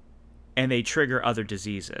diseases, and they trigger other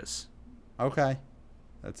diseases. Okay.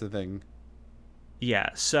 That's a thing.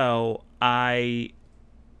 Yeah, so I'm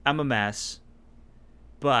a mess,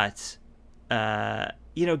 but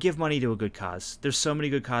give money to a good cause. There's so many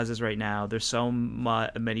good causes right now. There's so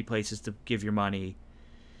many places to give your money.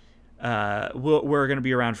 We're going to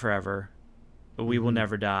be around forever. We will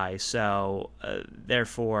never die. So,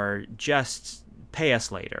 therefore, just pay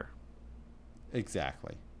us later.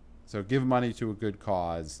 Exactly. So give money to a good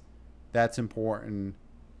cause. That's important.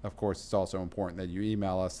 Of course, it's also important that you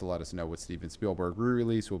email us to let us know what Steven Spielberg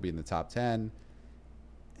re-release will be in the top 10.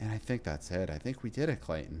 And I think that's it. I think we did it,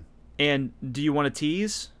 Clayton. And do you want to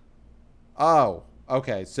tease? Oh,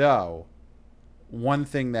 okay. So, one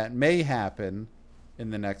thing that may happen in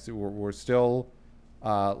the next... We're still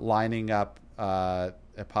lining up a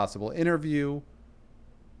possible interview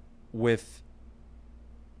with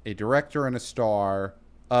a director and a star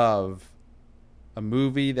of a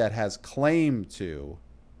movie that has claim to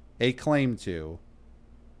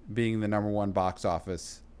being the number one box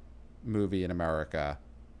office movie in America.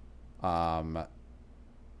 So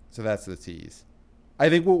that's the tease. I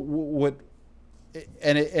think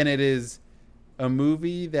it is a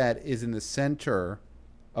movie that is in the center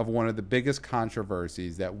of one of the biggest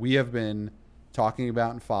controversies that we have been talking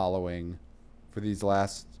about and following for these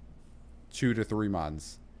last 2 to 3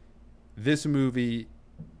 months. This movie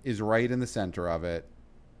is right in the center of it.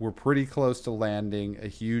 We're pretty close to landing a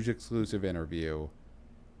huge exclusive interview.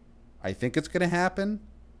 I think it's going to happen.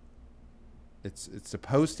 It's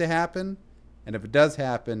supposed to happen. And if it does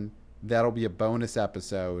happen, that'll be a bonus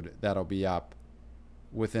episode that'll be up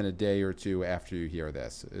within a day or two after you hear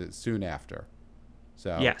this, soon after.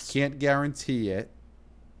 So yes. Can't guarantee it.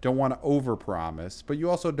 Don't want to overpromise, but you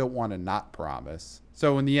also don't want to not promise.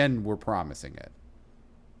 So in the end, we're promising it.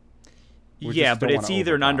 Yeah, but it's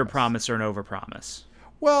either an underpromise or an overpromise.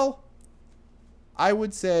 Well, I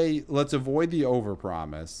would say let's avoid the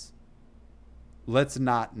overpromise. Let's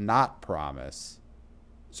not promise.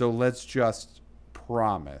 So let's just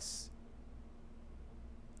promise.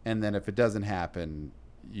 And then if it doesn't happen,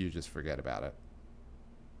 you just forget about it.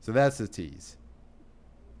 So that's the tease.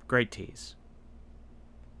 Great tease.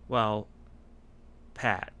 Well,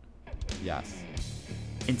 Pat. Yes.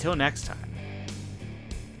 Until next time.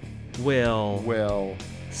 We'll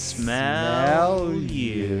smell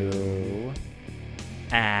you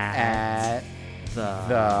at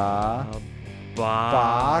the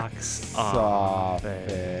box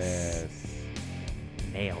office.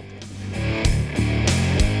 Nailed it.